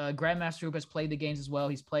Grandmaster Hoop has played the games as well.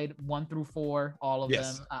 He's played 1 through 4, all of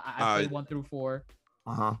them. I played 1 through 4.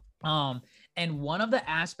 And one of the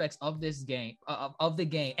aspects of this game, of the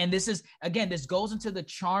game, and this is, again, this goes into the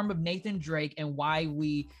charm of Nathan Drake and why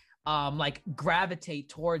we like gravitate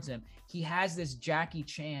towards him. He has this Jackie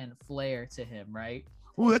Chan flair to him, right?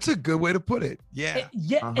 Oh, that's a good way to put it. Yeah.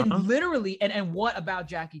 And literally, and what about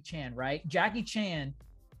Jackie Chan, right? Jackie Chan,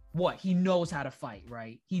 what? He knows how to fight,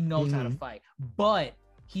 right? He knows how to fight, but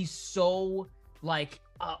he's so like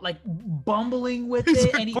bumbling with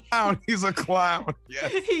it. And he's a clown.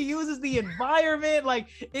 Yes. He uses the environment like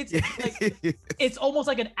it's like it's almost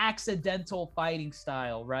like an accidental fighting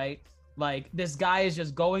style, right? Like this guy is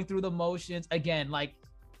just going through the motions. Again, like,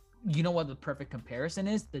 you know what the perfect comparison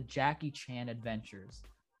is? The Jackie Chan Adventures.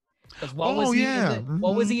 Because what was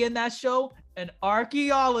he in that show? an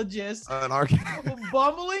archaeologist An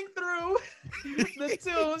bumbling through the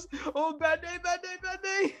tombs. Oh, bad day, bad day, bad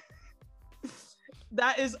day.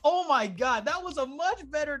 That is, oh my God, that was a much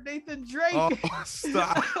better Nathan Drake. Oh,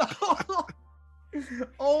 stop.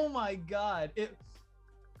 Oh my God. It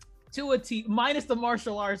to a T, minus the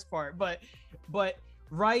martial arts part, but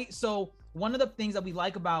right. So one of the things that we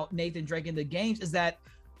like about Nathan Drake in the games is that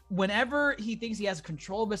whenever he thinks he has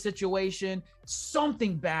control of a situation,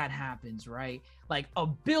 something bad happens, right? Like a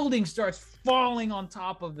building starts falling on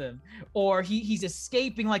top of him, or he's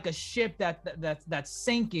escaping like a ship that's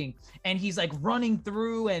sinking, and he's like running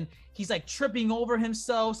through and he's like tripping over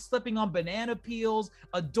himself, slipping on banana peels,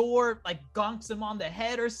 a door like gonks him on the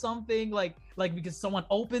head or something, like because someone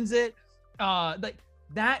opens it. Like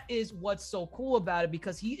that is what's so cool about it,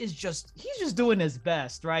 because he's just doing his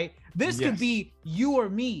best, right? This could be you or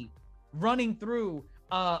me running through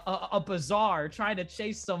a bazaar trying to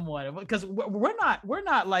chase someone, because we're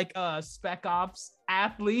not like spec ops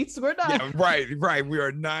athletes. We're not. Yeah, right. We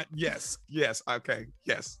are not. Yes. Okay.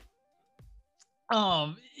 Yes.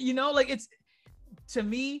 You know, like it's, to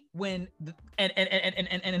me, when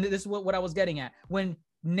and this is what I was getting at, when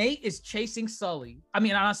Nate is chasing Chloe,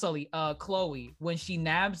 when she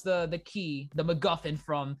nabs the key, the MacGuffin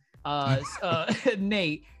from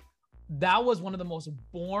Nate, that was one of the most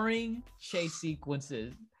boring chase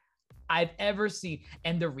sequences I've ever seen.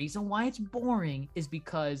 And the reason why it's boring is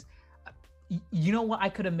because, you know what, I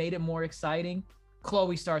could have made it more exciting?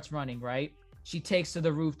 Chloe starts running, right? She takes to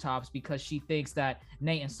the rooftops because she thinks that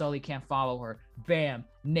Nate and Sully can't follow her. Bam.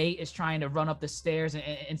 Nate is trying to run up the stairs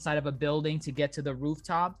inside of a building to get to the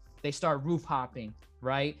rooftop. They start roof hopping,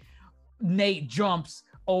 right? Nate jumps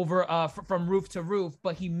over from roof to roof,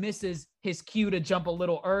 but he misses his cue to jump a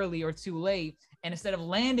little early or too late. And instead of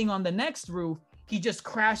landing on the next roof, he just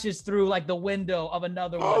crashes through like the window of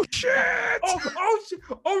another one. Oh, shit. Oh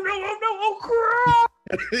no, oh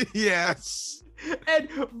crap. Yes. And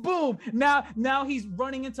boom, now he's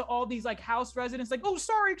running into all these like house residents, like, oh,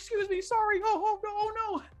 sorry, excuse me, sorry,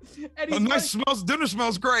 oh no. And he's dinner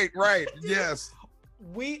smells great, right? Yes.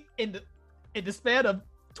 We in the span of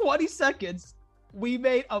 20 seconds, we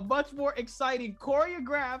made a much more exciting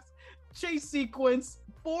choreographed chase sequence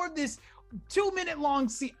for this 2-minute long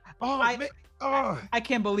scene. I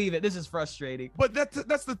can't believe it. This is frustrating. But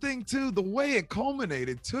that's the thing too, the way it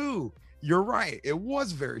culminated too. You're right. It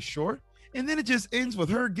was very short. And then it just ends with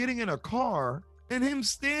her getting in a car and him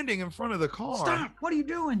standing in front of the car. Stop. What are you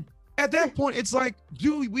doing? At that point, it's like,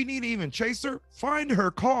 do we need to even chase her? Find her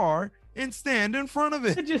car and stand in front of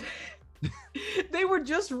it. They were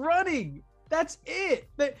just running. That's it.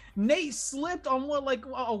 Nate slipped on like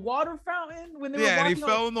a water fountain when they were walking. Yeah, and he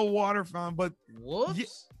fell in the water fountain. But whoops. Yeah,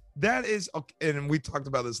 that is, and we talked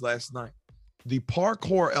about this last night. The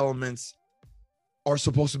parkour elements are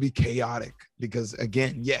supposed to be chaotic because,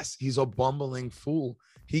 again, yes, he's a bumbling fool.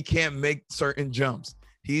 He can't make certain jumps.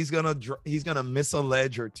 He's gonna miss a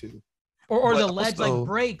ledge or two, or the ledge like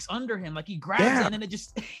breaks under him, like he grabs it and he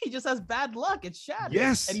just has bad luck. It's shattered.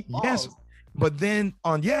 Yes, and he falls. yes. But then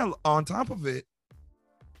on top of it,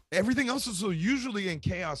 everything else is so usually in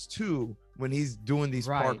chaos too when he's doing these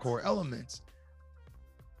parkour elements.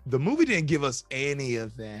 The movie didn't give us any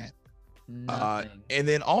of that. And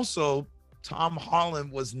then also, Tom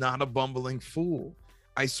Holland was not a bumbling fool.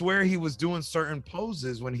 I swear he was doing certain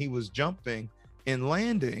poses when he was jumping and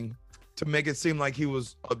landing to make it seem like he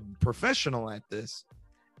was a professional at this.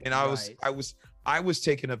 And I was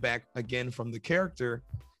taken aback again from the character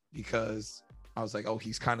because I was like, oh,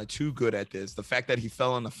 he's kind of too good at this. The fact that he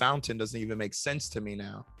fell in the fountain doesn't even make sense to me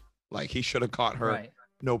now. Like, he should have caught her,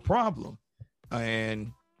 no problem.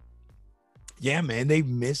 And yeah, man, they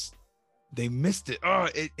missed it. Oh,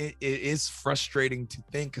 it is frustrating to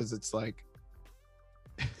think because it's like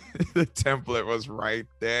the template was right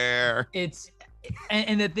there.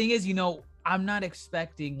 And the thing is, I'm not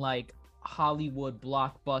expecting like Hollywood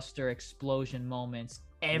blockbuster explosion moments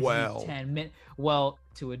every 10 minutes. Well,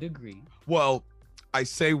 to a degree. Well, I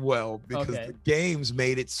say because the games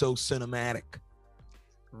made it so cinematic.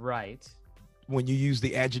 Right. When you use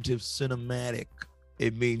the adjective cinematic,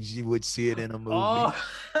 it means you would see it in a movie. Oh,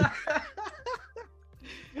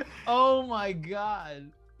 oh my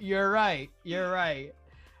God. You're right. Oh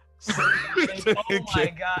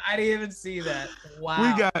my God. I didn't even see that.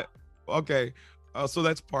 Wow. So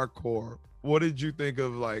that's parkour. What did you think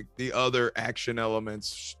of like the other action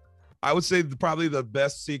elements? I would say probably the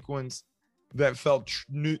best sequence that felt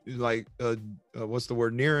near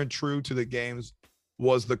and true to the games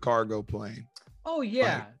was the cargo plane. Oh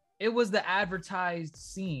yeah. It was the advertised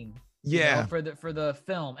scene. For the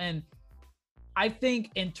film. And I think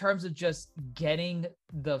in terms of just getting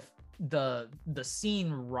the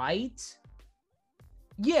scene right,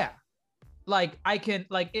 yeah, like I can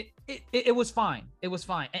like it was fine. It was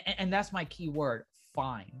fine, and that's my key word,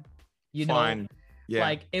 fine. You Fine. know, Yeah.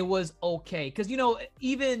 like it was okay, because you know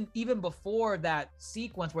even before that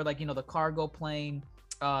sequence where like you know the cargo plane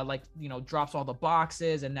like you know drops all the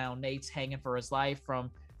boxes and now Nate's hanging for his life from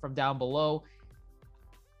down below.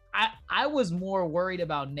 I was more worried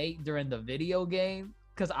about Nate during the video game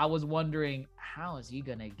because I was wondering how is he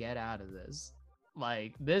gonna get out of this?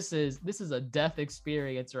 Like this is a death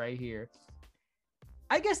experience right here.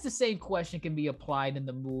 I guess the same question can be applied in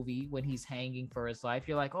the movie when he's hanging for his life.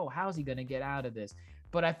 You're like, oh, how's he gonna get out of this?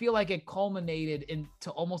 But I feel like it culminated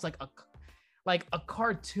into almost like a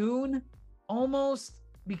cartoon almost,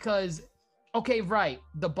 because okay, right,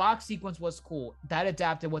 the box sequence was cool. That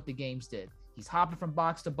adapted what the games did. He's hopping from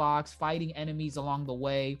box to box, fighting enemies along the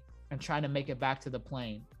way, and trying to make it back to the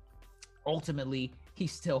plane. Ultimately, he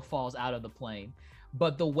still falls out of the plane.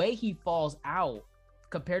 But the way he falls out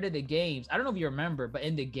compared to the games, I don't know if you remember, but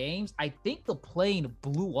in the games, I think the plane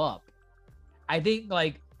blew up. I think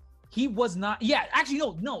like he was not. Yeah, actually,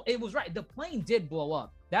 no, it was right. The plane did blow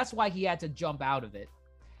up. That's why he had to jump out of it.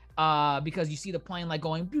 Because you see the plane like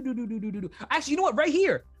going doo doo doo doo doo doo. Actually, you know what? Right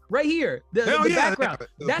here, the background.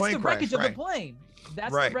 That's the wreckage of the plane.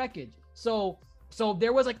 That's the wreckage. So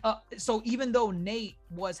there was like so even though Nate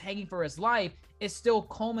was hanging for his life, it still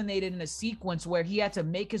culminated in a sequence where he had to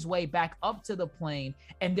make his way back up to the plane,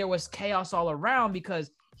 and there was chaos all around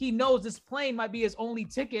because he knows this plane might be his only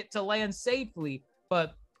ticket to land safely.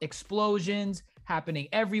 But explosions happening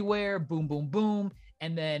everywhere, boom, boom, boom,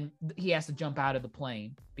 and then he has to jump out of the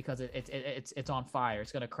plane because it's on fire.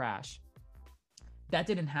 It's gonna crash. That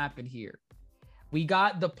didn't happen here. We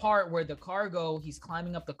got the part where the cargo, he's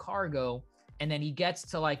climbing up the cargo, and then he gets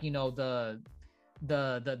to like, you know, the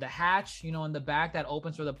hatch, you know, in the back that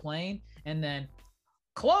opens for the plane, and then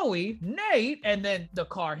Chloe, Nate, and then the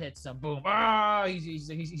car hits him. Boom.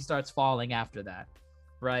 He starts falling after that.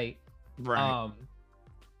 Right.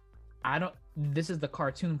 This is the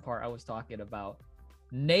cartoon part I was talking about.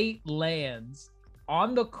 Nate lands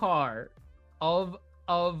on the car of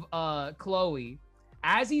Chloe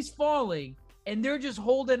as he's falling, and they're just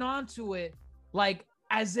holding on to it like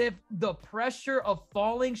as if the pressure of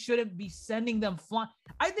falling shouldn't be sending them flying.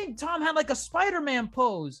 I think Tom had like a Spider-Man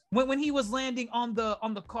pose when he was landing on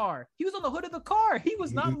the car. He was on the hood of the car. He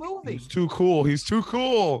was not moving. He's too cool. He's too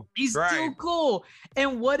cool. Too cool.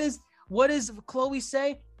 And what does Chloe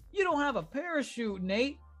say? You don't have a parachute,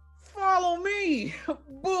 Nate. Follow me.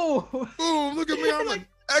 Boom. Boom. Look at me. I'm an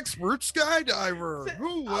expert skydiver.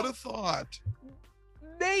 Who would have thought?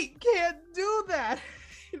 Nate can't do that.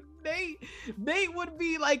 Nate would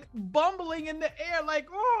be like bumbling in the air, like,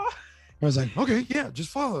 oh. I was like, okay, yeah,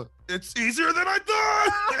 just follow. It's easier than I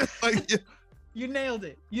thought. Like, yeah. You nailed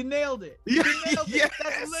it. Yeah, yes.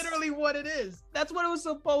 That's literally what it is. That's what it was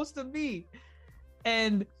supposed to be.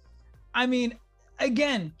 And I mean,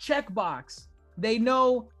 again, checkbox. They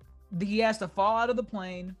know he has to fall out of the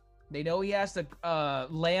plane. They know he has to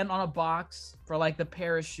land on a box for like the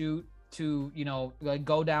parachute to, you know, like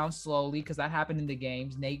go down slowly, because that happened in the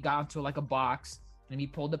games. Nate got into like a box and he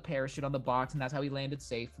pulled the parachute on the box, and that's how he landed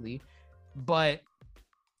safely. But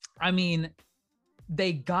I mean,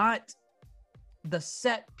 they got the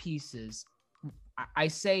set pieces. I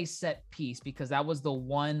say set piece because that was the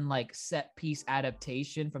one like set piece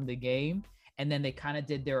adaptation from the game, and then they kind of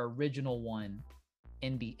did their original one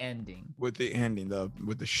in the ending. With the ending,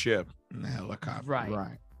 with the ship and the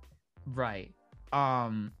helicopter. Right.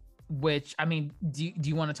 Which, I mean, do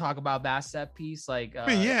you want to talk about that set piece? Like, I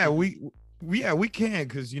mean, yeah, we can,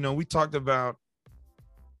 because, you know, we talked about.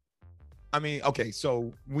 I mean, okay,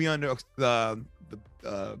 so we under the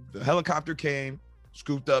helicopter came,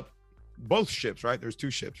 scooped up both ships, right? There's two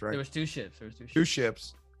ships, right? There was two ships. Two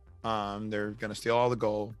ships. They're gonna steal all the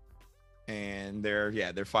gold, and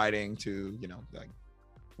they're fighting to, you know, like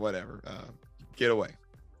whatever, get away.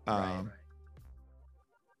 Right.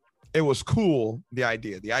 It was cool. The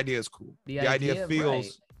idea is cool. The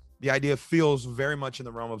idea feels very much in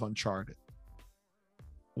the realm of Uncharted.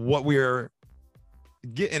 What we're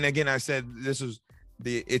getting, and again, I said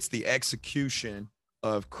it's the execution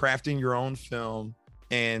of crafting your own film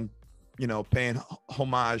and, you know, paying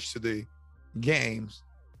homage to the games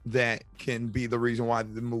that can be the reason why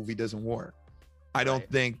the movie doesn't work. I don't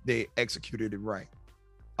think they executed it right.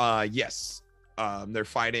 Yes, they're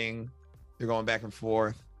fighting, they're going back and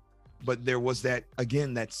forth. But there was that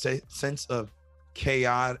sense of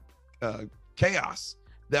chaos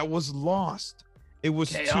that was lost. It was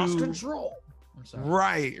chaos control. I'm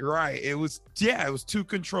sorry. Right. It was too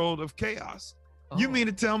controlled of chaos. You mean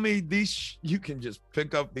to tell me you can just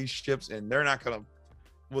pick up these ships and they're not gonna,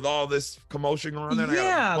 with all this commotion going on, they're not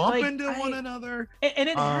gonna bump into one another? And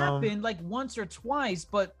it happened like once or twice,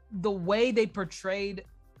 but the way they portrayed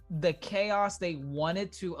the chaos they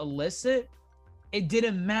wanted to elicit, it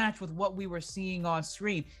didn't match with what we were seeing on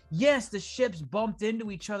screen. Yes, the ships bumped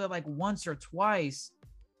into each other like once or twice,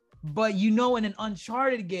 but in an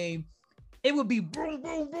Uncharted game, it would be boom,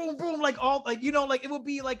 boom, boom, boom, like all like like it would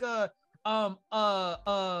be like a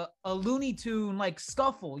Looney Tune like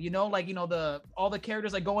scuffle, all the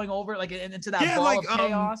characters like going over like into that ball of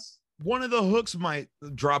chaos. One of the hooks might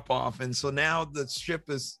drop off, and so now the ship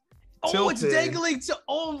is tilted. It's dangling to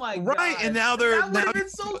my god. Right, and now that would have been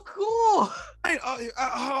so cool.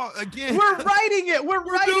 Again, we're writing it. We're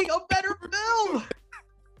writing a better film.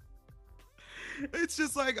 It's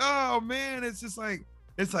just like, oh man, it's like,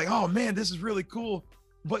 oh man, this is really cool.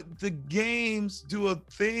 But the games do a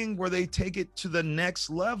thing where they take it to the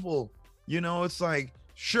next level. It's like,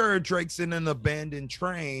 sure, Drake's in an abandoned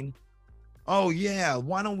train. Oh yeah,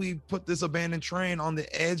 why don't we put this abandoned train on the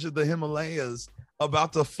edge of the Himalayas,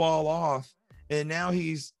 about to fall off, and now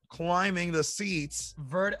he's climbing the seats.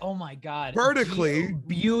 Oh my god, vertically.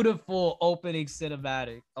 Beautiful opening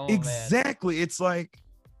cinematic. Exactly. Man. It's like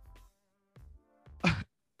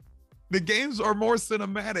the games are more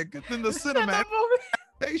cinematic than the cinematic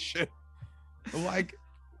station. Like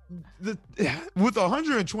with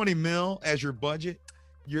 120 mil as your budget,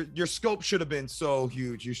 your scope should have been so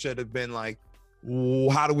huge. You should have been like,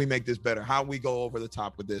 how do we make this better? How do we go over the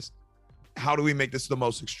top with this? How do we make this the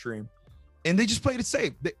most extreme? And they just played it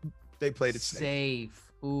safe. They played it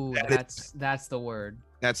safe. Ooh, that's the word.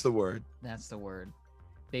 That's the word.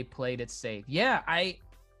 They played it safe. Yeah,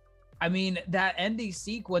 I mean, that ending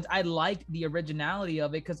sequence, I liked the originality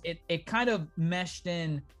of it because it kind of meshed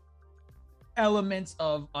in elements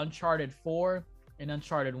of Uncharted 4 and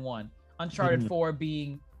Uncharted 1. Uncharted 4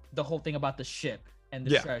 being the whole thing about the ship and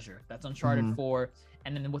the treasure. That's Uncharted 4.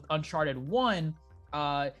 And then with Uncharted 1,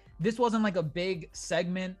 this wasn't like a big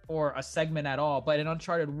segment or a segment at all, but in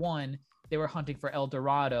Uncharted 1, they were hunting for El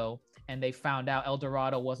Dorado, and they found out El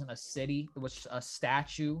Dorado wasn't a city. It was a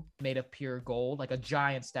statue made of pure gold, like a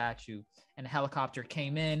giant statue. And a helicopter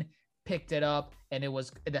came in, picked it up, and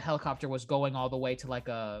the helicopter was going all the way to like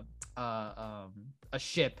a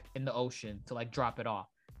ship in the ocean to like drop it off.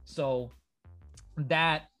 So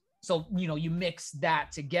you mix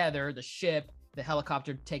that together, the ship, the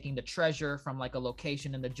helicopter taking the treasure from like a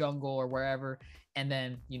location in the jungle or wherever, and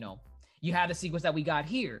then you had the sequence that we got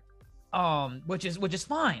here, which is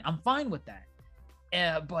fine. I'm fine with that.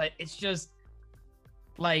 But it's just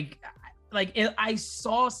I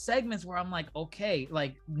saw segments where I'm like, okay,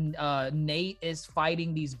 like Nate is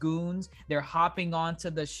fighting these goons. They're hopping onto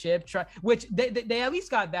the ship, which they at least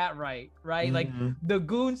got that right? Mm-hmm. Like the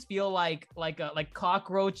goons feel like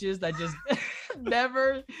cockroaches that just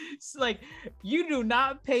never, like, you do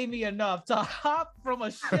not pay me enough to hop from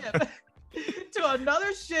a ship to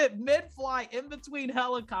another ship mid-flight in between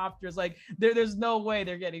helicopters. Like there's no way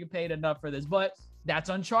they're getting paid enough for this, but that's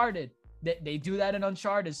Uncharted. They do that in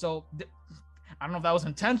Uncharted. So I don't know if that was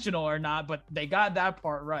intentional or not, but they got that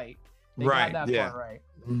part right. Part right.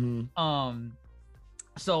 Mm-hmm.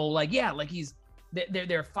 So like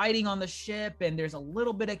they're fighting on the ship, and there's a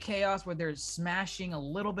little bit of chaos where they're smashing a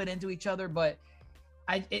little bit into each other, but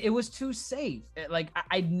it was too safe.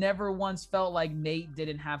 I never once felt like Nate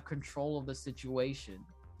didn't have control of the situation.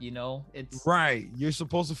 It's right. You're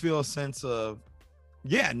supposed to feel a sense of,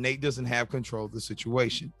 Nate doesn't have control of the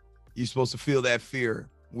situation. You're supposed to feel that fear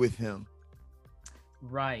with him.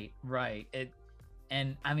 Right.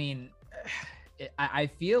 I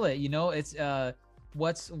feel it. It's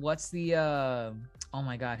what's the oh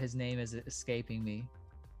my god, his name is escaping me.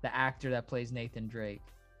 The actor that plays Nathan Drake.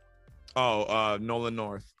 Nolan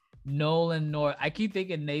North. I keep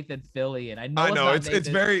thinking Nathan Fillion. I know it's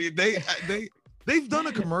very they've done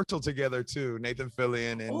a commercial together too, Nathan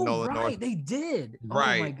Fillion and Nolan North. They did.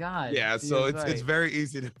 Right. Oh my god. Yeah, so it's very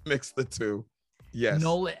easy to mix the two. Yes.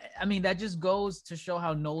 Nolan, that just goes to show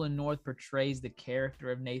how Nolan North portrays the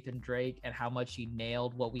character of Nathan Drake and how much he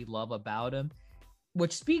nailed what we love about him.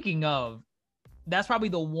 Which, speaking of, that's probably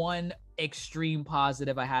the one extreme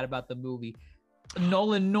positive I had about the movie.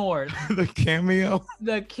 Nolan North. The cameo.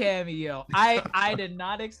 I did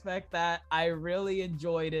not expect that. I really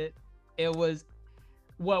enjoyed it. It was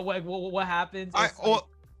what happens.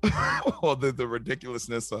 The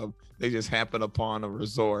ridiculousess of they just happen upon a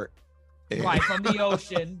resort. Right, from the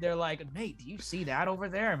ocean. They're like, Nate, do you see that over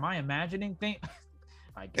there? Am I imagining things?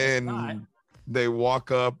 I guess not. They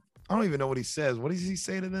walk up I don't even know what he says. What does he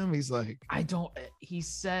say to them? He's like, he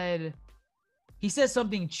said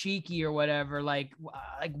something cheeky or whatever, like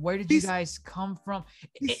where did you guys come from?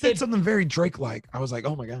 He said something very Drake-like. I was like,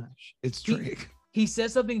 oh my gosh, it's Drake. He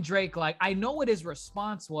said something Drake-like. I know what his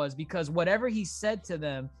response was, because whatever he said to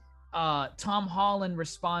them, Tom Holland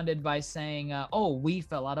responded by saying, oh, we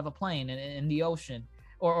fell out of a plane in the ocean,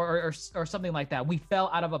 or something like that. We fell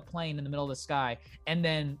out of a plane in the middle of the sky. And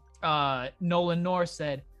then Nolan North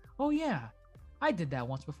said, oh yeah, I did that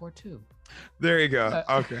once before too. There you go.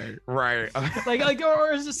 Okay, right. like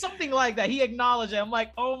or is it something like that? He acknowledged it. I'm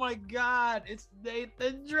like, oh my God, it's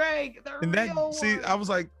Nathan Drake. See, I was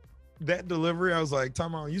like, that delivery, I was like,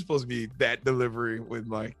 Tom Holland, you're supposed to be that delivery with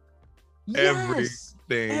like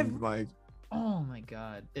everything. Like, oh my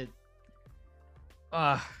God, it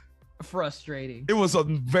frustrating. It was a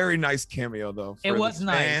very nice cameo though. It was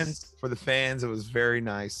nice for the fans. It was very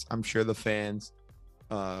nice. I'm sure the fans.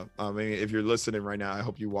 I mean, if you're listening right now, I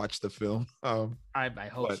hope you watch the film. I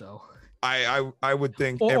hope so. I would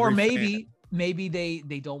think, or maybe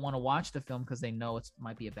they don't want to watch the film because they know it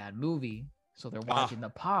might be a bad movie, so they're watching the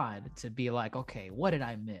pod to be like, okay, what did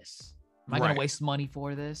I miss? Am I gonna waste money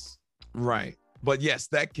for this? Right. But yes,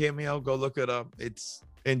 that cameo, go look it up. It's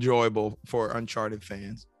enjoyable for Uncharted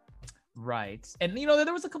fans. Right. And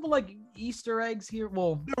there was a couple like Easter eggs here.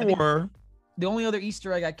 Well, there were. The only other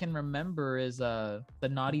Easter egg I can remember is the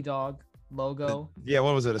Naughty Dog logo.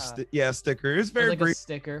 What was it? A sticker. It's very brief. A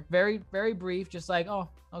sticker. Very, very brief. Just like, oh,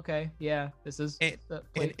 okay, yeah, this is.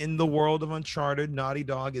 And in the world of Uncharted, Naughty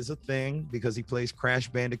Dog is a thing because he plays Crash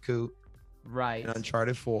Bandicoot. Right. In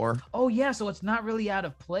Uncharted 4. Oh yeah, so it's not really out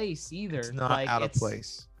of place either. It's not out of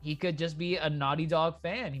place. He could just be a Naughty Dog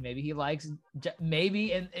fan. Maybe he likes.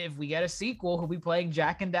 Maybe, and if we get a sequel, he'll be playing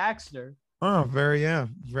Jak and Daxter. Oh,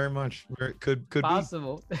 very much. Could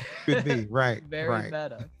possible. Be. Could be right. Very right.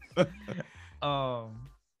 meta.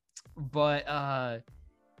 But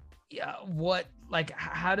yeah. What, like,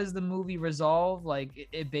 how does the movie resolve? Like,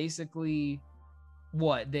 it basically,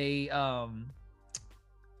 what they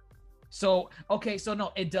So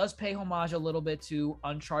no, it does pay homage a little bit to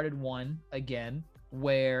Uncharted 1 again,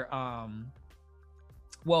 where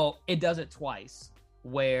it does it twice,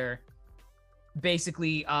 where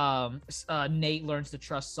basically Nate learns to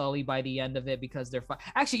trust Sully by the end of it because they're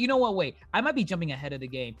actually, you know what, wait, I might be jumping ahead of the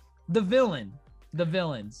game. The villains,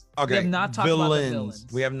 okay, we have not talked about the villains.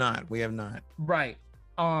 We have not Right.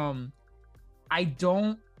 I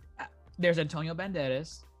don't, there's Antonio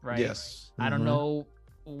Banderas, right? Yes. I don't know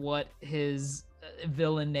what his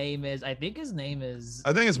villain name is. I think his name is,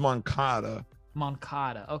 I think it's Moncada.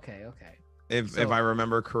 Okay. If I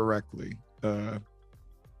remember correctly.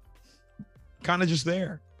 Kind of just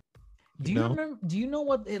there. Do you remember? Do you know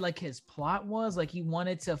what his plot was? Like, he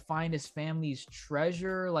wanted to find his family's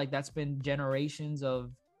treasure. Like, that's been generations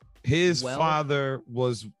of. His father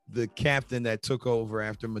was the captain that took over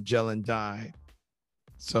after Magellan died.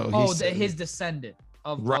 So his descendant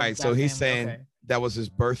of right. Of so he's family. saying that was his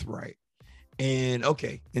birthright. And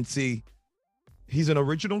see, he's an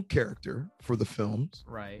original character for the films,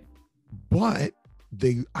 right? But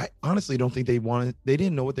I honestly don't think they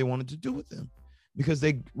didn't know what they wanted to do with him, because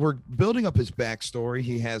they were building up his backstory.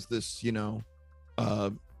 He has this,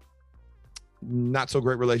 not so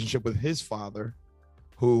great relationship with his father,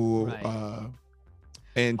 who, right.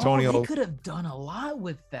 Antonio. They could have done a lot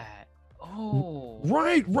with that. Oh,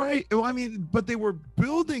 right. Well, I mean, but they were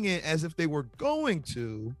building it as if they were going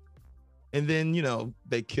to, and then,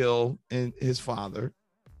 they kill his father,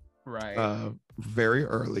 right, very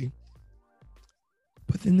early.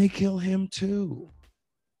 But then they kill him too,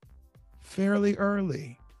 fairly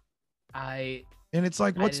early. And it's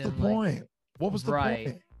like, what's the point? What was the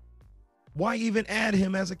point? Why even add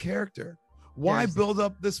him as a character? Why build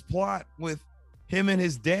up this plot with him and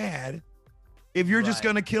his dad if you're just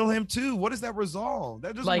going to kill him too? What does that resolve?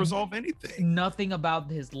 That doesn't resolve anything. Nothing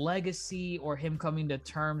about his legacy or him coming to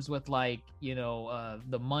terms with,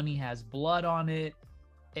 the money has blood on it.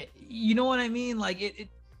 You know what I mean? Like,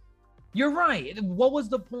 you're right. What was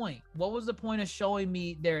the point? What was the point of showing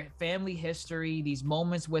me their family history, these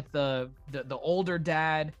moments with the older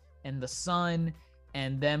dad and the son,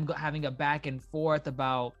 and them having a back and forth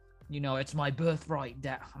about, it's my birthright,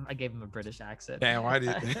 dad. I gave him a British accent. Damn, why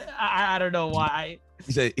did I don't know why.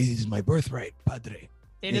 He said, "It is my birthright, padre."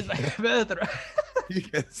 It is my birthright. You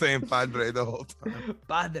kept saying padre the whole time.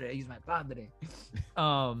 Padre, he's my padre.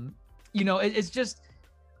 It's just,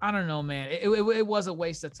 I don't know, man. It was a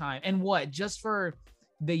waste of time. And just for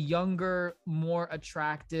the younger, more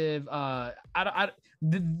attractive.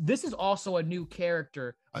 This is also a new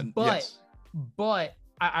character, but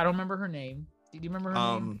I don't remember her name. Do you remember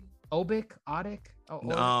her name? Odik.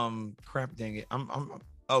 Crap, dang it.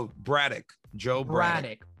 Braddock. Joe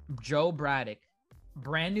Braddock. Joe Braddock,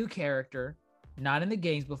 brand new character, not in the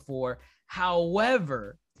games before.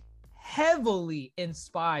 However, heavily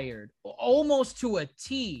inspired, almost to a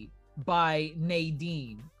T, by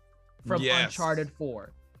Nadine from Uncharted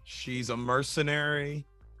 4. She's a mercenary.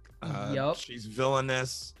 Yep. She's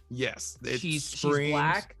villainous. Yes. She's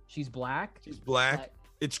black. She's black.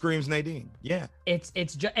 It screams Nadine. Yeah. It's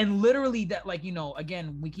just, and literally that, like, you know,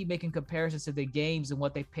 again, we keep making comparisons to the games and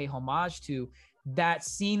what they pay homage to. That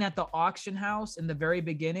scene at the auction house in the very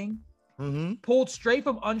beginning, pulled straight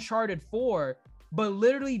from Uncharted 4, but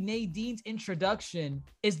literally Nadine's introduction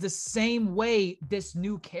is the same way this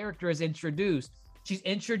new character is introduced. She's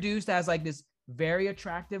introduced as like this very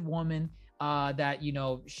attractive woman that, you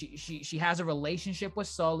know, she has a relationship with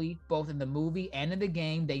Sully, both in the movie and in the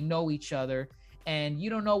game. They know each other, and you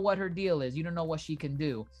don't know what her deal is. You don't know what she can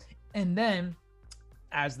do. And then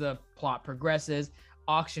as the plot progresses,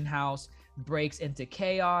 auction house breaks into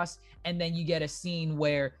chaos, and then you get a scene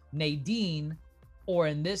where Nadine, or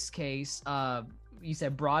in this case, you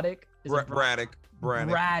said Braddock? Braddock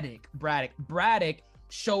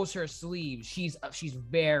shows her sleeves. She's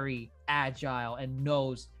very agile and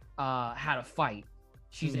knows how to fight.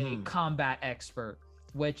 She's a combat expert,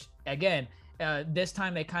 which again, this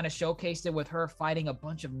time they kind of showcased it with her fighting a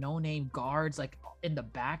bunch of no-name guards like in the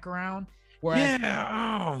background. Whereas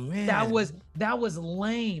oh man, that was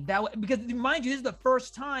lame. Because mind you, this is the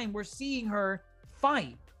first time we're seeing her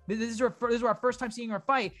fight. This is our first time seeing her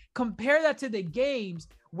fight. Compare that to the games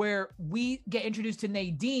where we get introduced to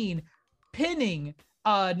Nadine pinning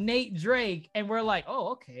Nate Drake, and we're like,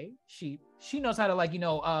 oh, okay, she knows how to, like, you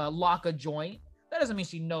know, lock a joint. That doesn't mean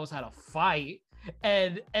she knows how to fight.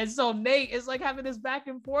 And so Nate is like having this back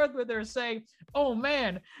and forth with her, saying, "Oh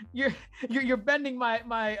man, you're bending my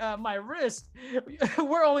wrist.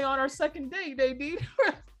 We're only on our second date, Nadine."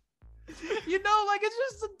 You know, like, it's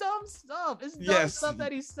just the dumb stuff. It's dumb stuff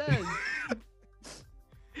that he says.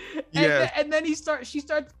 And then she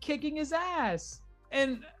starts kicking his ass.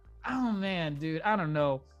 And oh man, dude, I don't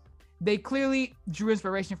know. They clearly drew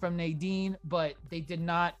inspiration from Nadine, but they did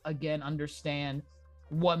not, again, understand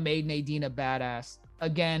what made Nadine a badass.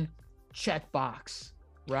 Again, checkbox,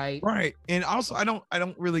 right? Right. And also, I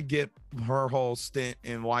don't really get her whole stint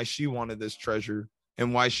and why she wanted this treasure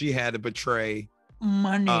and why she had to betray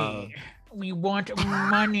money. We want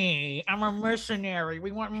money. I'm a mercenary.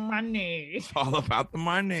 We want money. It's all about the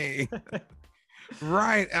money.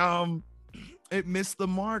 Right. It missed the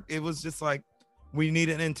mark. It was just like, we need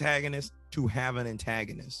an antagonist to have an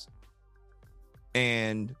antagonist.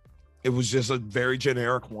 And it was just a very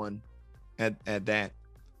generic one at that.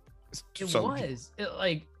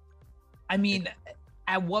 I mean,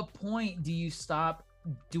 at what point do you stop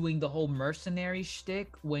doing the whole mercenary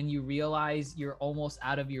shtick when you realize you're almost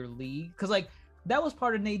out of your league? Because, like, that was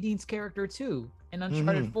part of Nadine's character too in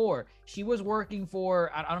Uncharted 4. She was working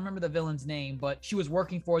for, I don't remember the villain's name, but she was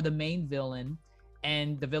working for the main villain,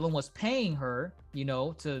 and the villain was paying her,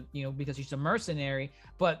 because she's a mercenary.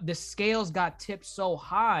 But the scales got tipped so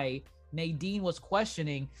high, Nadine was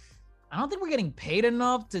questioning, I don't think we're getting paid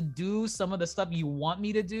enough to do some of the stuff you want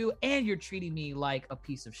me to do, and you're treating me like a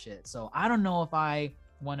piece of shit. So I don't know if I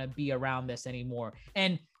want to be around this anymore.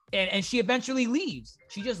 And she eventually leaves.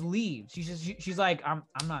 She just leaves. She's like, I'm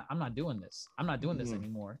not doing this. I'm not doing this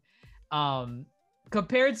anymore.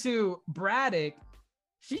 Compared to Braddock,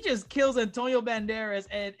 she just kills Antonio Banderas,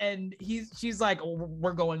 and she's like, oh,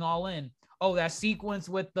 we're going all in. Oh, that sequence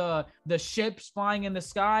with the ships flying in the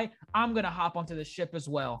sky, I'm gonna hop onto the ship as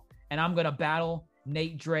well, and I'm gonna battle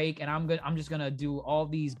Nate Drake, and I'm just gonna do all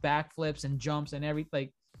these backflips and jumps and everything.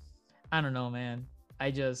 Like, I don't know, man. I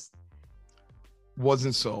just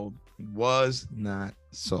wasn't sold. Was not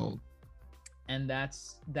sold. And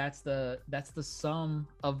that's the sum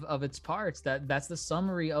of its parts. That's the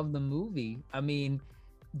summary of the movie. I mean,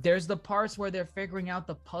 there's the parts where they're figuring out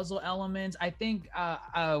the puzzle elements. I think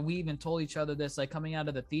we even told each other this, like, coming out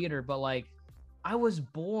of the theater, but like, I was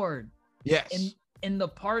bored. Yes. In the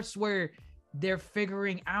parts where they're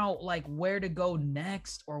figuring out like where to go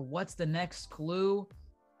next or what's the next clue,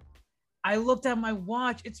 I looked at my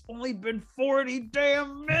watch. It's only been 40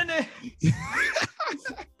 damn minutes. And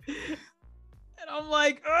I'm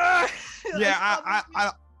like, ugh. Yeah,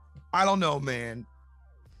 I don't know, man.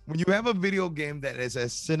 When you have a video game that is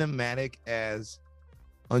as cinematic as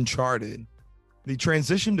Uncharted, the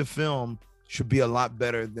transition to film should be a lot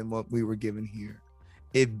better than what we were given here.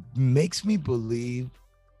 It makes me believe,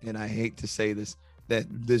 and I hate to say this, that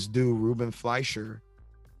this dude, Ruben Fleischer,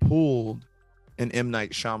 pulled an M.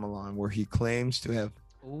 Night Shyamalan, where he claims to have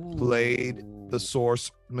played the Ooh.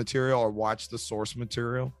 source material or watched the source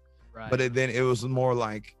material. Right. But then it was more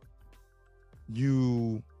like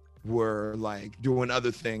you were like doing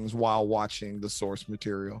other things while watching the source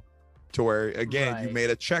material, to where again you Right. made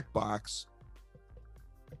a checkbox,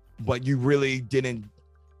 but you really didn't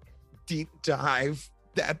deep dive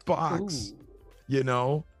that box. Ooh. You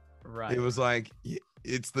know, Right. it was like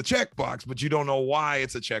it's the checkbox, but you don't know why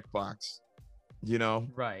it's a checkbox. You know,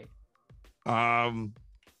 Right. I'll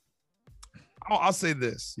say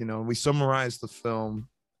this. You know, we summarized the film.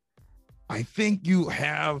 I think you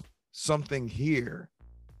have something here.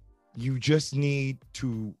 You just need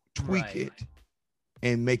to tweak Right. it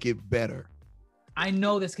and make it better. I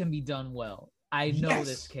know this can be done well. I know Yes.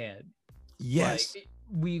 this can. Yes. Like,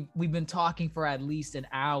 we've been talking for at least an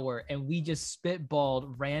hour, and we just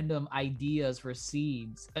spitballed random ideas for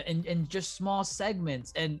scenes and just small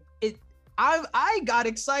segments. And I got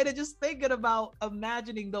excited just thinking about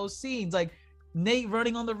imagining those scenes, like Nate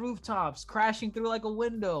running on the rooftops, crashing through like a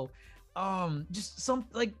window. Just some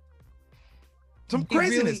like Some it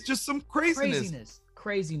craziness. really- Just some craziness.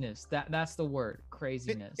 Craziness. That's the word.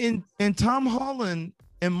 Craziness. In Tom Holland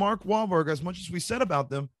and Mark Wahlberg, as much as we said about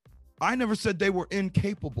them, I never said they were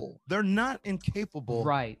incapable. They're not incapable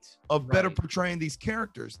right. of better right. portraying these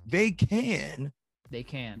characters. They can. They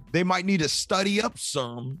can. They might need to study up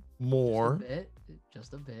some more,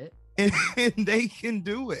 Just a bit. and they can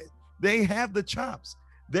do it. They have the chops.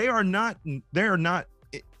 They are not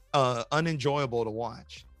unenjoyable to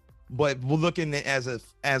watch. But looking as a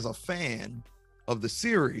fan of the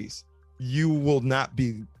series, you will not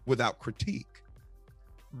be without critique.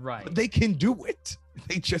 Right. But they can do it.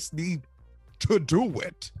 They just need to do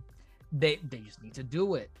it. They just need to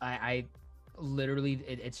do it. I literally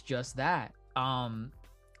it's just that. I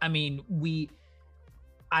mean,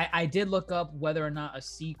 I did look up whether or not a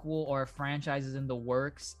sequel or a franchise is in the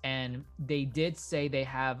works, and they did say they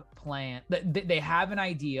have they have an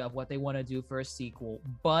idea of what they want to do for a sequel,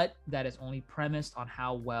 but that is only premised on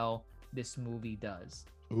how well this movie does.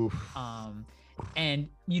 Oof. And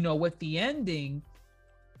you know, with the ending,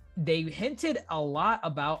 they hinted a lot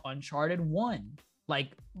about Uncharted 1.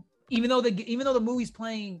 Like, even though the movie's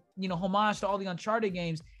playing, you know, homage to all the Uncharted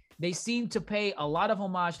games, they seem to pay a lot of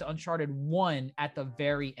homage to Uncharted 1 at the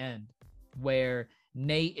very end, where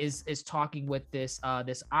Nate is talking with this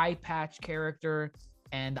eye patch character,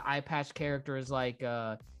 and the eye patch character is like,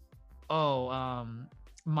 I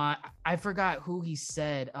forgot who he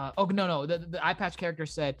said. The eye patch character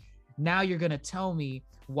said, "Now you're gonna tell me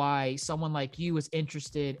why someone like you is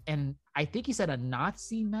interested," and I think he said a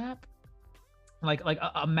Nazi map, like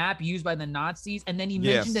a map used by the Nazis, and then he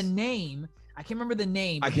mentioned a name. I can't remember the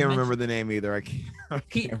name. I can't remember the name either. I can't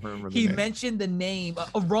remember the name. He mentioned the name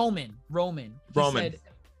Roman.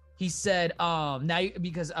 He said, now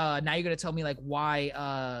you're gonna tell me like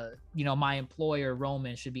why my employer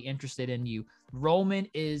Roman should be interested in you. Roman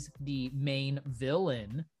is the main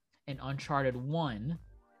villain in Uncharted 1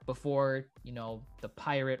 before, you know, the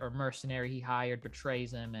pirate or mercenary he hired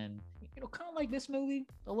betrays him, and, you know, kind of like this movie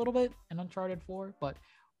a little bit in Uncharted 4, but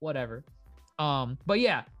whatever. But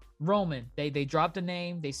yeah, Roman, they dropped a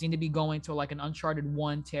name. They seem to be going to like an Uncharted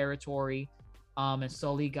 1 territory. And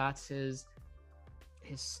Sully got his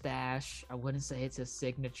stash. I wouldn't say it's his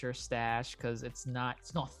signature stash because it's not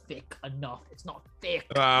thick enough. It's not thick.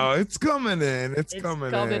 Oh, it's coming in. It's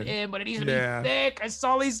coming in, but it needs to be thick. And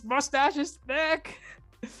Sully's mustache is thick.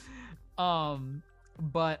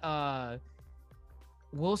 But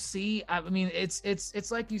we'll see. I mean,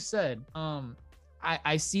 it's like you said.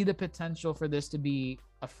 I see the potential for this to be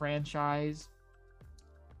a franchise.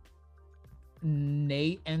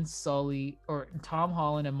 Nate and Sully, or Tom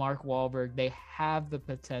Holland and Mark Wahlberg, they have the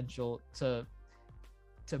potential to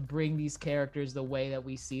bring these characters the way that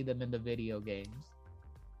we see them in the video games.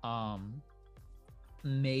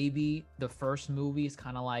 Maybe the first movie is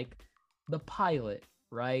kind of like the pilot,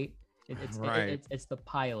 right? It's the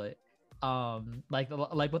pilot. Like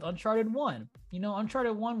with Uncharted 1. You know,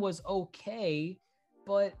 Uncharted 1 was okay,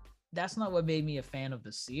 but that's not what made me a fan of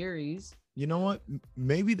the series. You know what?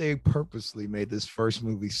 Maybe they purposely made this first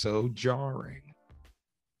movie so jarring.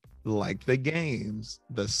 Like the games,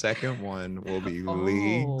 the second one will be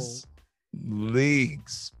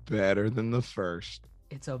leagues better than the first.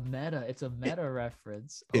 It's a meta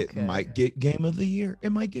reference. Okay. It might get Game of the Year.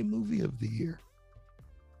 It might get Movie of the Year.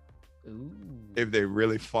 Ooh. If they're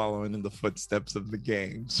really following in the footsteps of the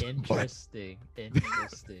games. Interesting.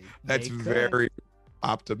 That's very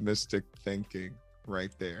optimistic thinking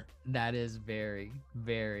right there. That is very,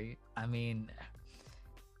 very, I mean,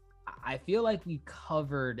 I feel like we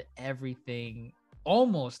covered everything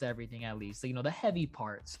almost everything, at least, you know, the heavy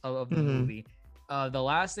parts of the movie. The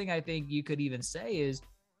last thing I think you could even say is,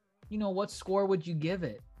 you know, what score would you give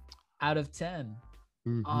it out of 10?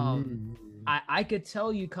 I could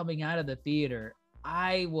tell you coming out of the theater,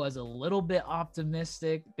 I was a little bit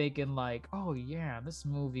optimistic, thinking like, oh yeah, this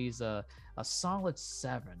movie's a solid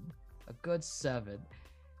 7, a good 7.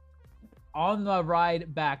 On the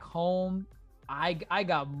ride back home, I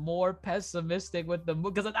got more pessimistic with the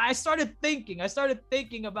movie because I started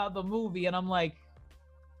thinking about the movie, and I'm like,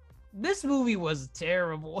 this movie was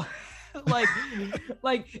terrible. like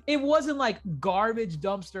it wasn't like garbage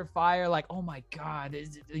dumpster fire, like, oh my god,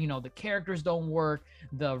 you know, the characters don't work,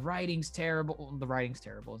 the writing's terrible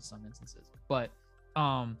in some instances, but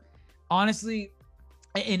honestly,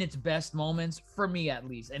 in its best moments, for me at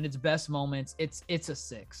least, in its best moments, it's a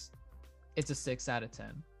 6. It's a 6 out of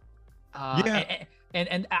 10.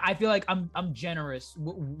 And I feel like I'm generous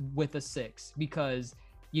with a 6 because,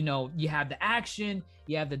 you know, you have the action,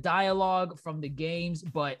 you have the dialogue from the games,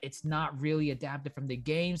 but it's not really adapted from the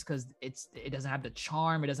games because it doesn't have the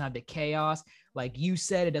charm, it doesn't have the chaos. Like you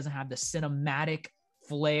said, it doesn't have the cinematic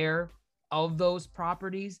flair of those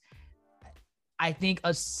properties. I think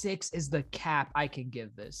a 6 is the cap I can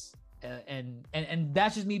give this, and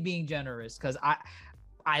that's just me being generous because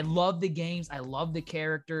I love the games, I love the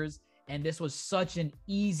characters, and this was such an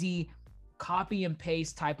easy copy and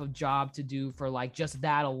paste type of job to do for like just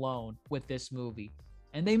that alone with this movie,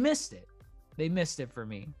 and they missed it for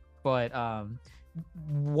me. But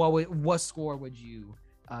what score would you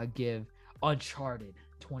give Uncharted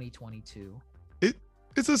 2022?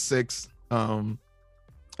 It's a 6.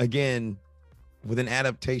 Again, with an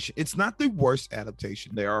adaptation, it's not the worst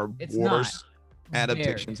adaptation. There are worse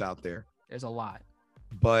adaptations out there. There's a lot,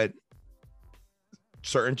 but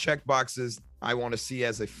certain check boxes I want to see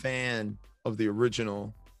as a fan of the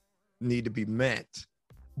original need to be met,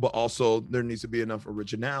 but also there needs to be enough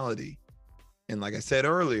originality. And like I said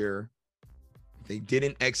earlier, they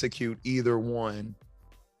didn't execute either one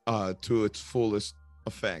to its fullest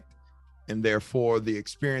effect, and therefore the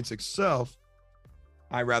experience itself,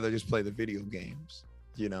 I'd rather just play the video games,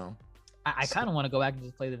 you know. I kind of want to go back and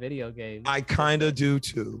just play the video games. I kind of do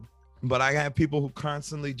too, but I have people who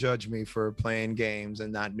constantly judge me for playing games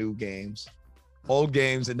and not new games. Old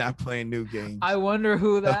games and not playing new games. I wonder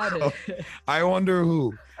who that is. I wonder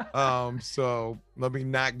who. So let me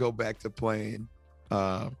not go back to playing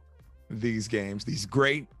these games, these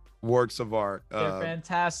great works of art. They're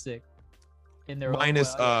fantastic in their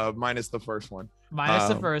minus own way. Minus the first one. Minus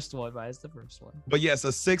the first one. But yes,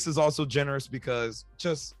 a 6 is also generous because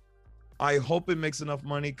just I hope it makes enough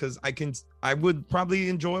money because I would probably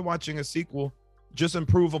enjoy watching a sequel, just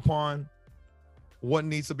improve upon what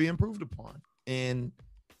needs to be improved upon. And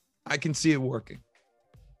I can see it working,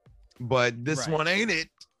 but this one ain't it.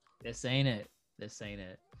 This ain't it.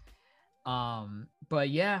 But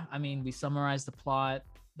yeah, I mean, we summarized the plot,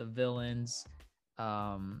 the villains,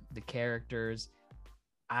 the characters.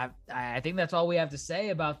 I think that's all we have to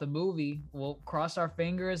say about the movie. We'll cross our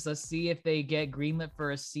fingers. Let's see if they get greenlit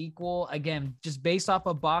for a sequel. Again, just based off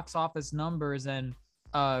of box office numbers and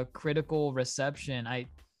critical reception,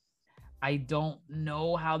 I don't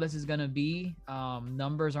know how this is gonna be.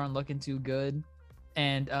 Numbers aren't looking too good,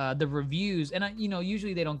 and the reviews, and you know,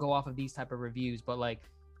 usually they don't go off of these type of reviews, but like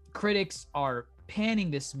critics are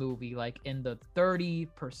panning this movie like in the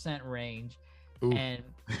 30% range. Ooh. And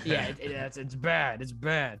yeah, it's bad. It's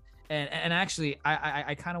bad. And actually,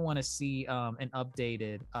 I kind of want to see an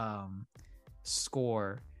updated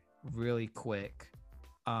score really quick.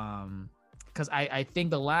 Because I think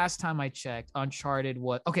the last time I checked, Uncharted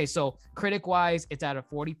was okay. So critic wise, it's at a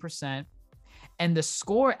 40%, and the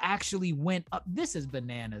score actually went up. This is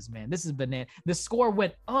bananas, man. This is banana. The score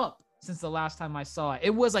went up since the last time I saw it. It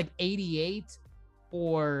was like 88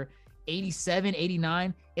 or 87,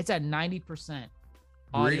 89. It's at 90%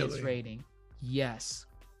 audience rating. Yes.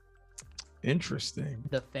 Interesting.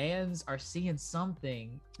 The fans are seeing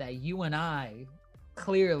something that you and I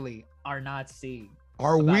clearly are not seeing.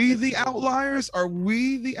 Are we the outliers? Are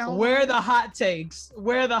we the outliers? Where the hot takes?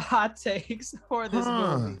 Where the hot takes for this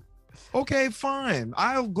movie? Okay, fine.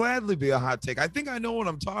 I'll gladly be a hot take. I think I know what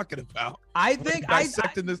I'm talking about. I think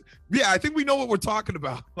dissecting this. Yeah, I think we know what we're talking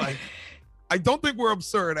about. Like, I don't think we're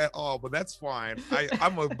absurd at all, but that's fine.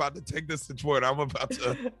 I'm about to take this to Twitter. I'm about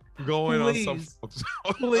to go in on some folks.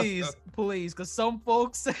 please, because some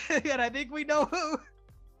folks, and I think we know who,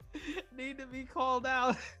 need to be called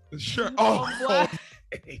out. Sure. Oh,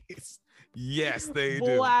 yes, they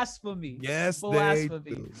do. Blasphemy. Yes, they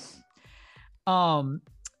do.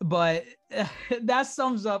 But that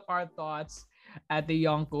sums up our thoughts at the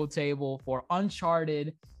Yonko table for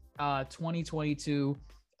Uncharted 2022.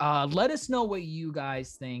 Let us know what you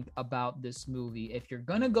guys think about this movie. If you're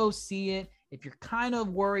gonna go see it, if you're kind of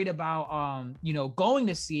worried about going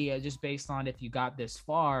to see it just based on if you got this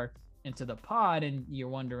far into the pod and you're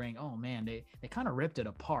wondering, oh man, they kind of ripped it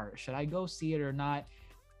apart. Should I go see it or not?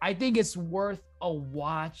 I think it's worth a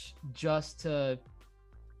watch just to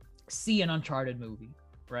see an Uncharted movie,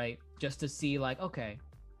 right? Just to see like, okay,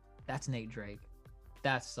 that's Nate Drake,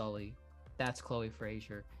 that's Sully, that's Chloe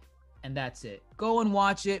Frazier, and that's it. Go and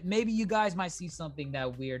watch it. Maybe you guys might see something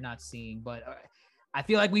that we're not seeing, but I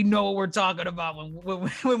feel like we know what we're talking about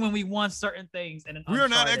when we want certain things. And we are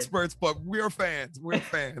not experts, but we are fans. We're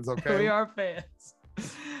fans, okay? We are fans.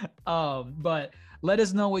 But let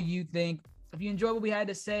us know what you think. If you enjoyed what we had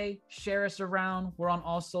to say, share us around. We're on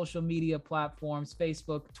all social media platforms: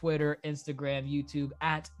 Facebook, Twitter, Instagram, YouTube,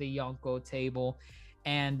 at the Yonko Table.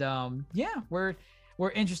 And we're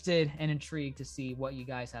interested and intrigued to see what you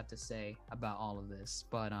guys have to say about all of this.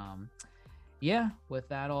 But with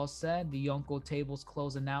that all said, the Yonko Table's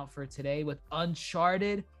closing out for today with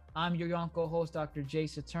Uncharted. I'm your Yonko host, Dr.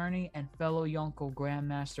 Jace Attorney, and fellow Yonko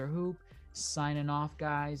Grandmaster Hoop, signing off,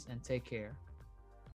 guys, and take care.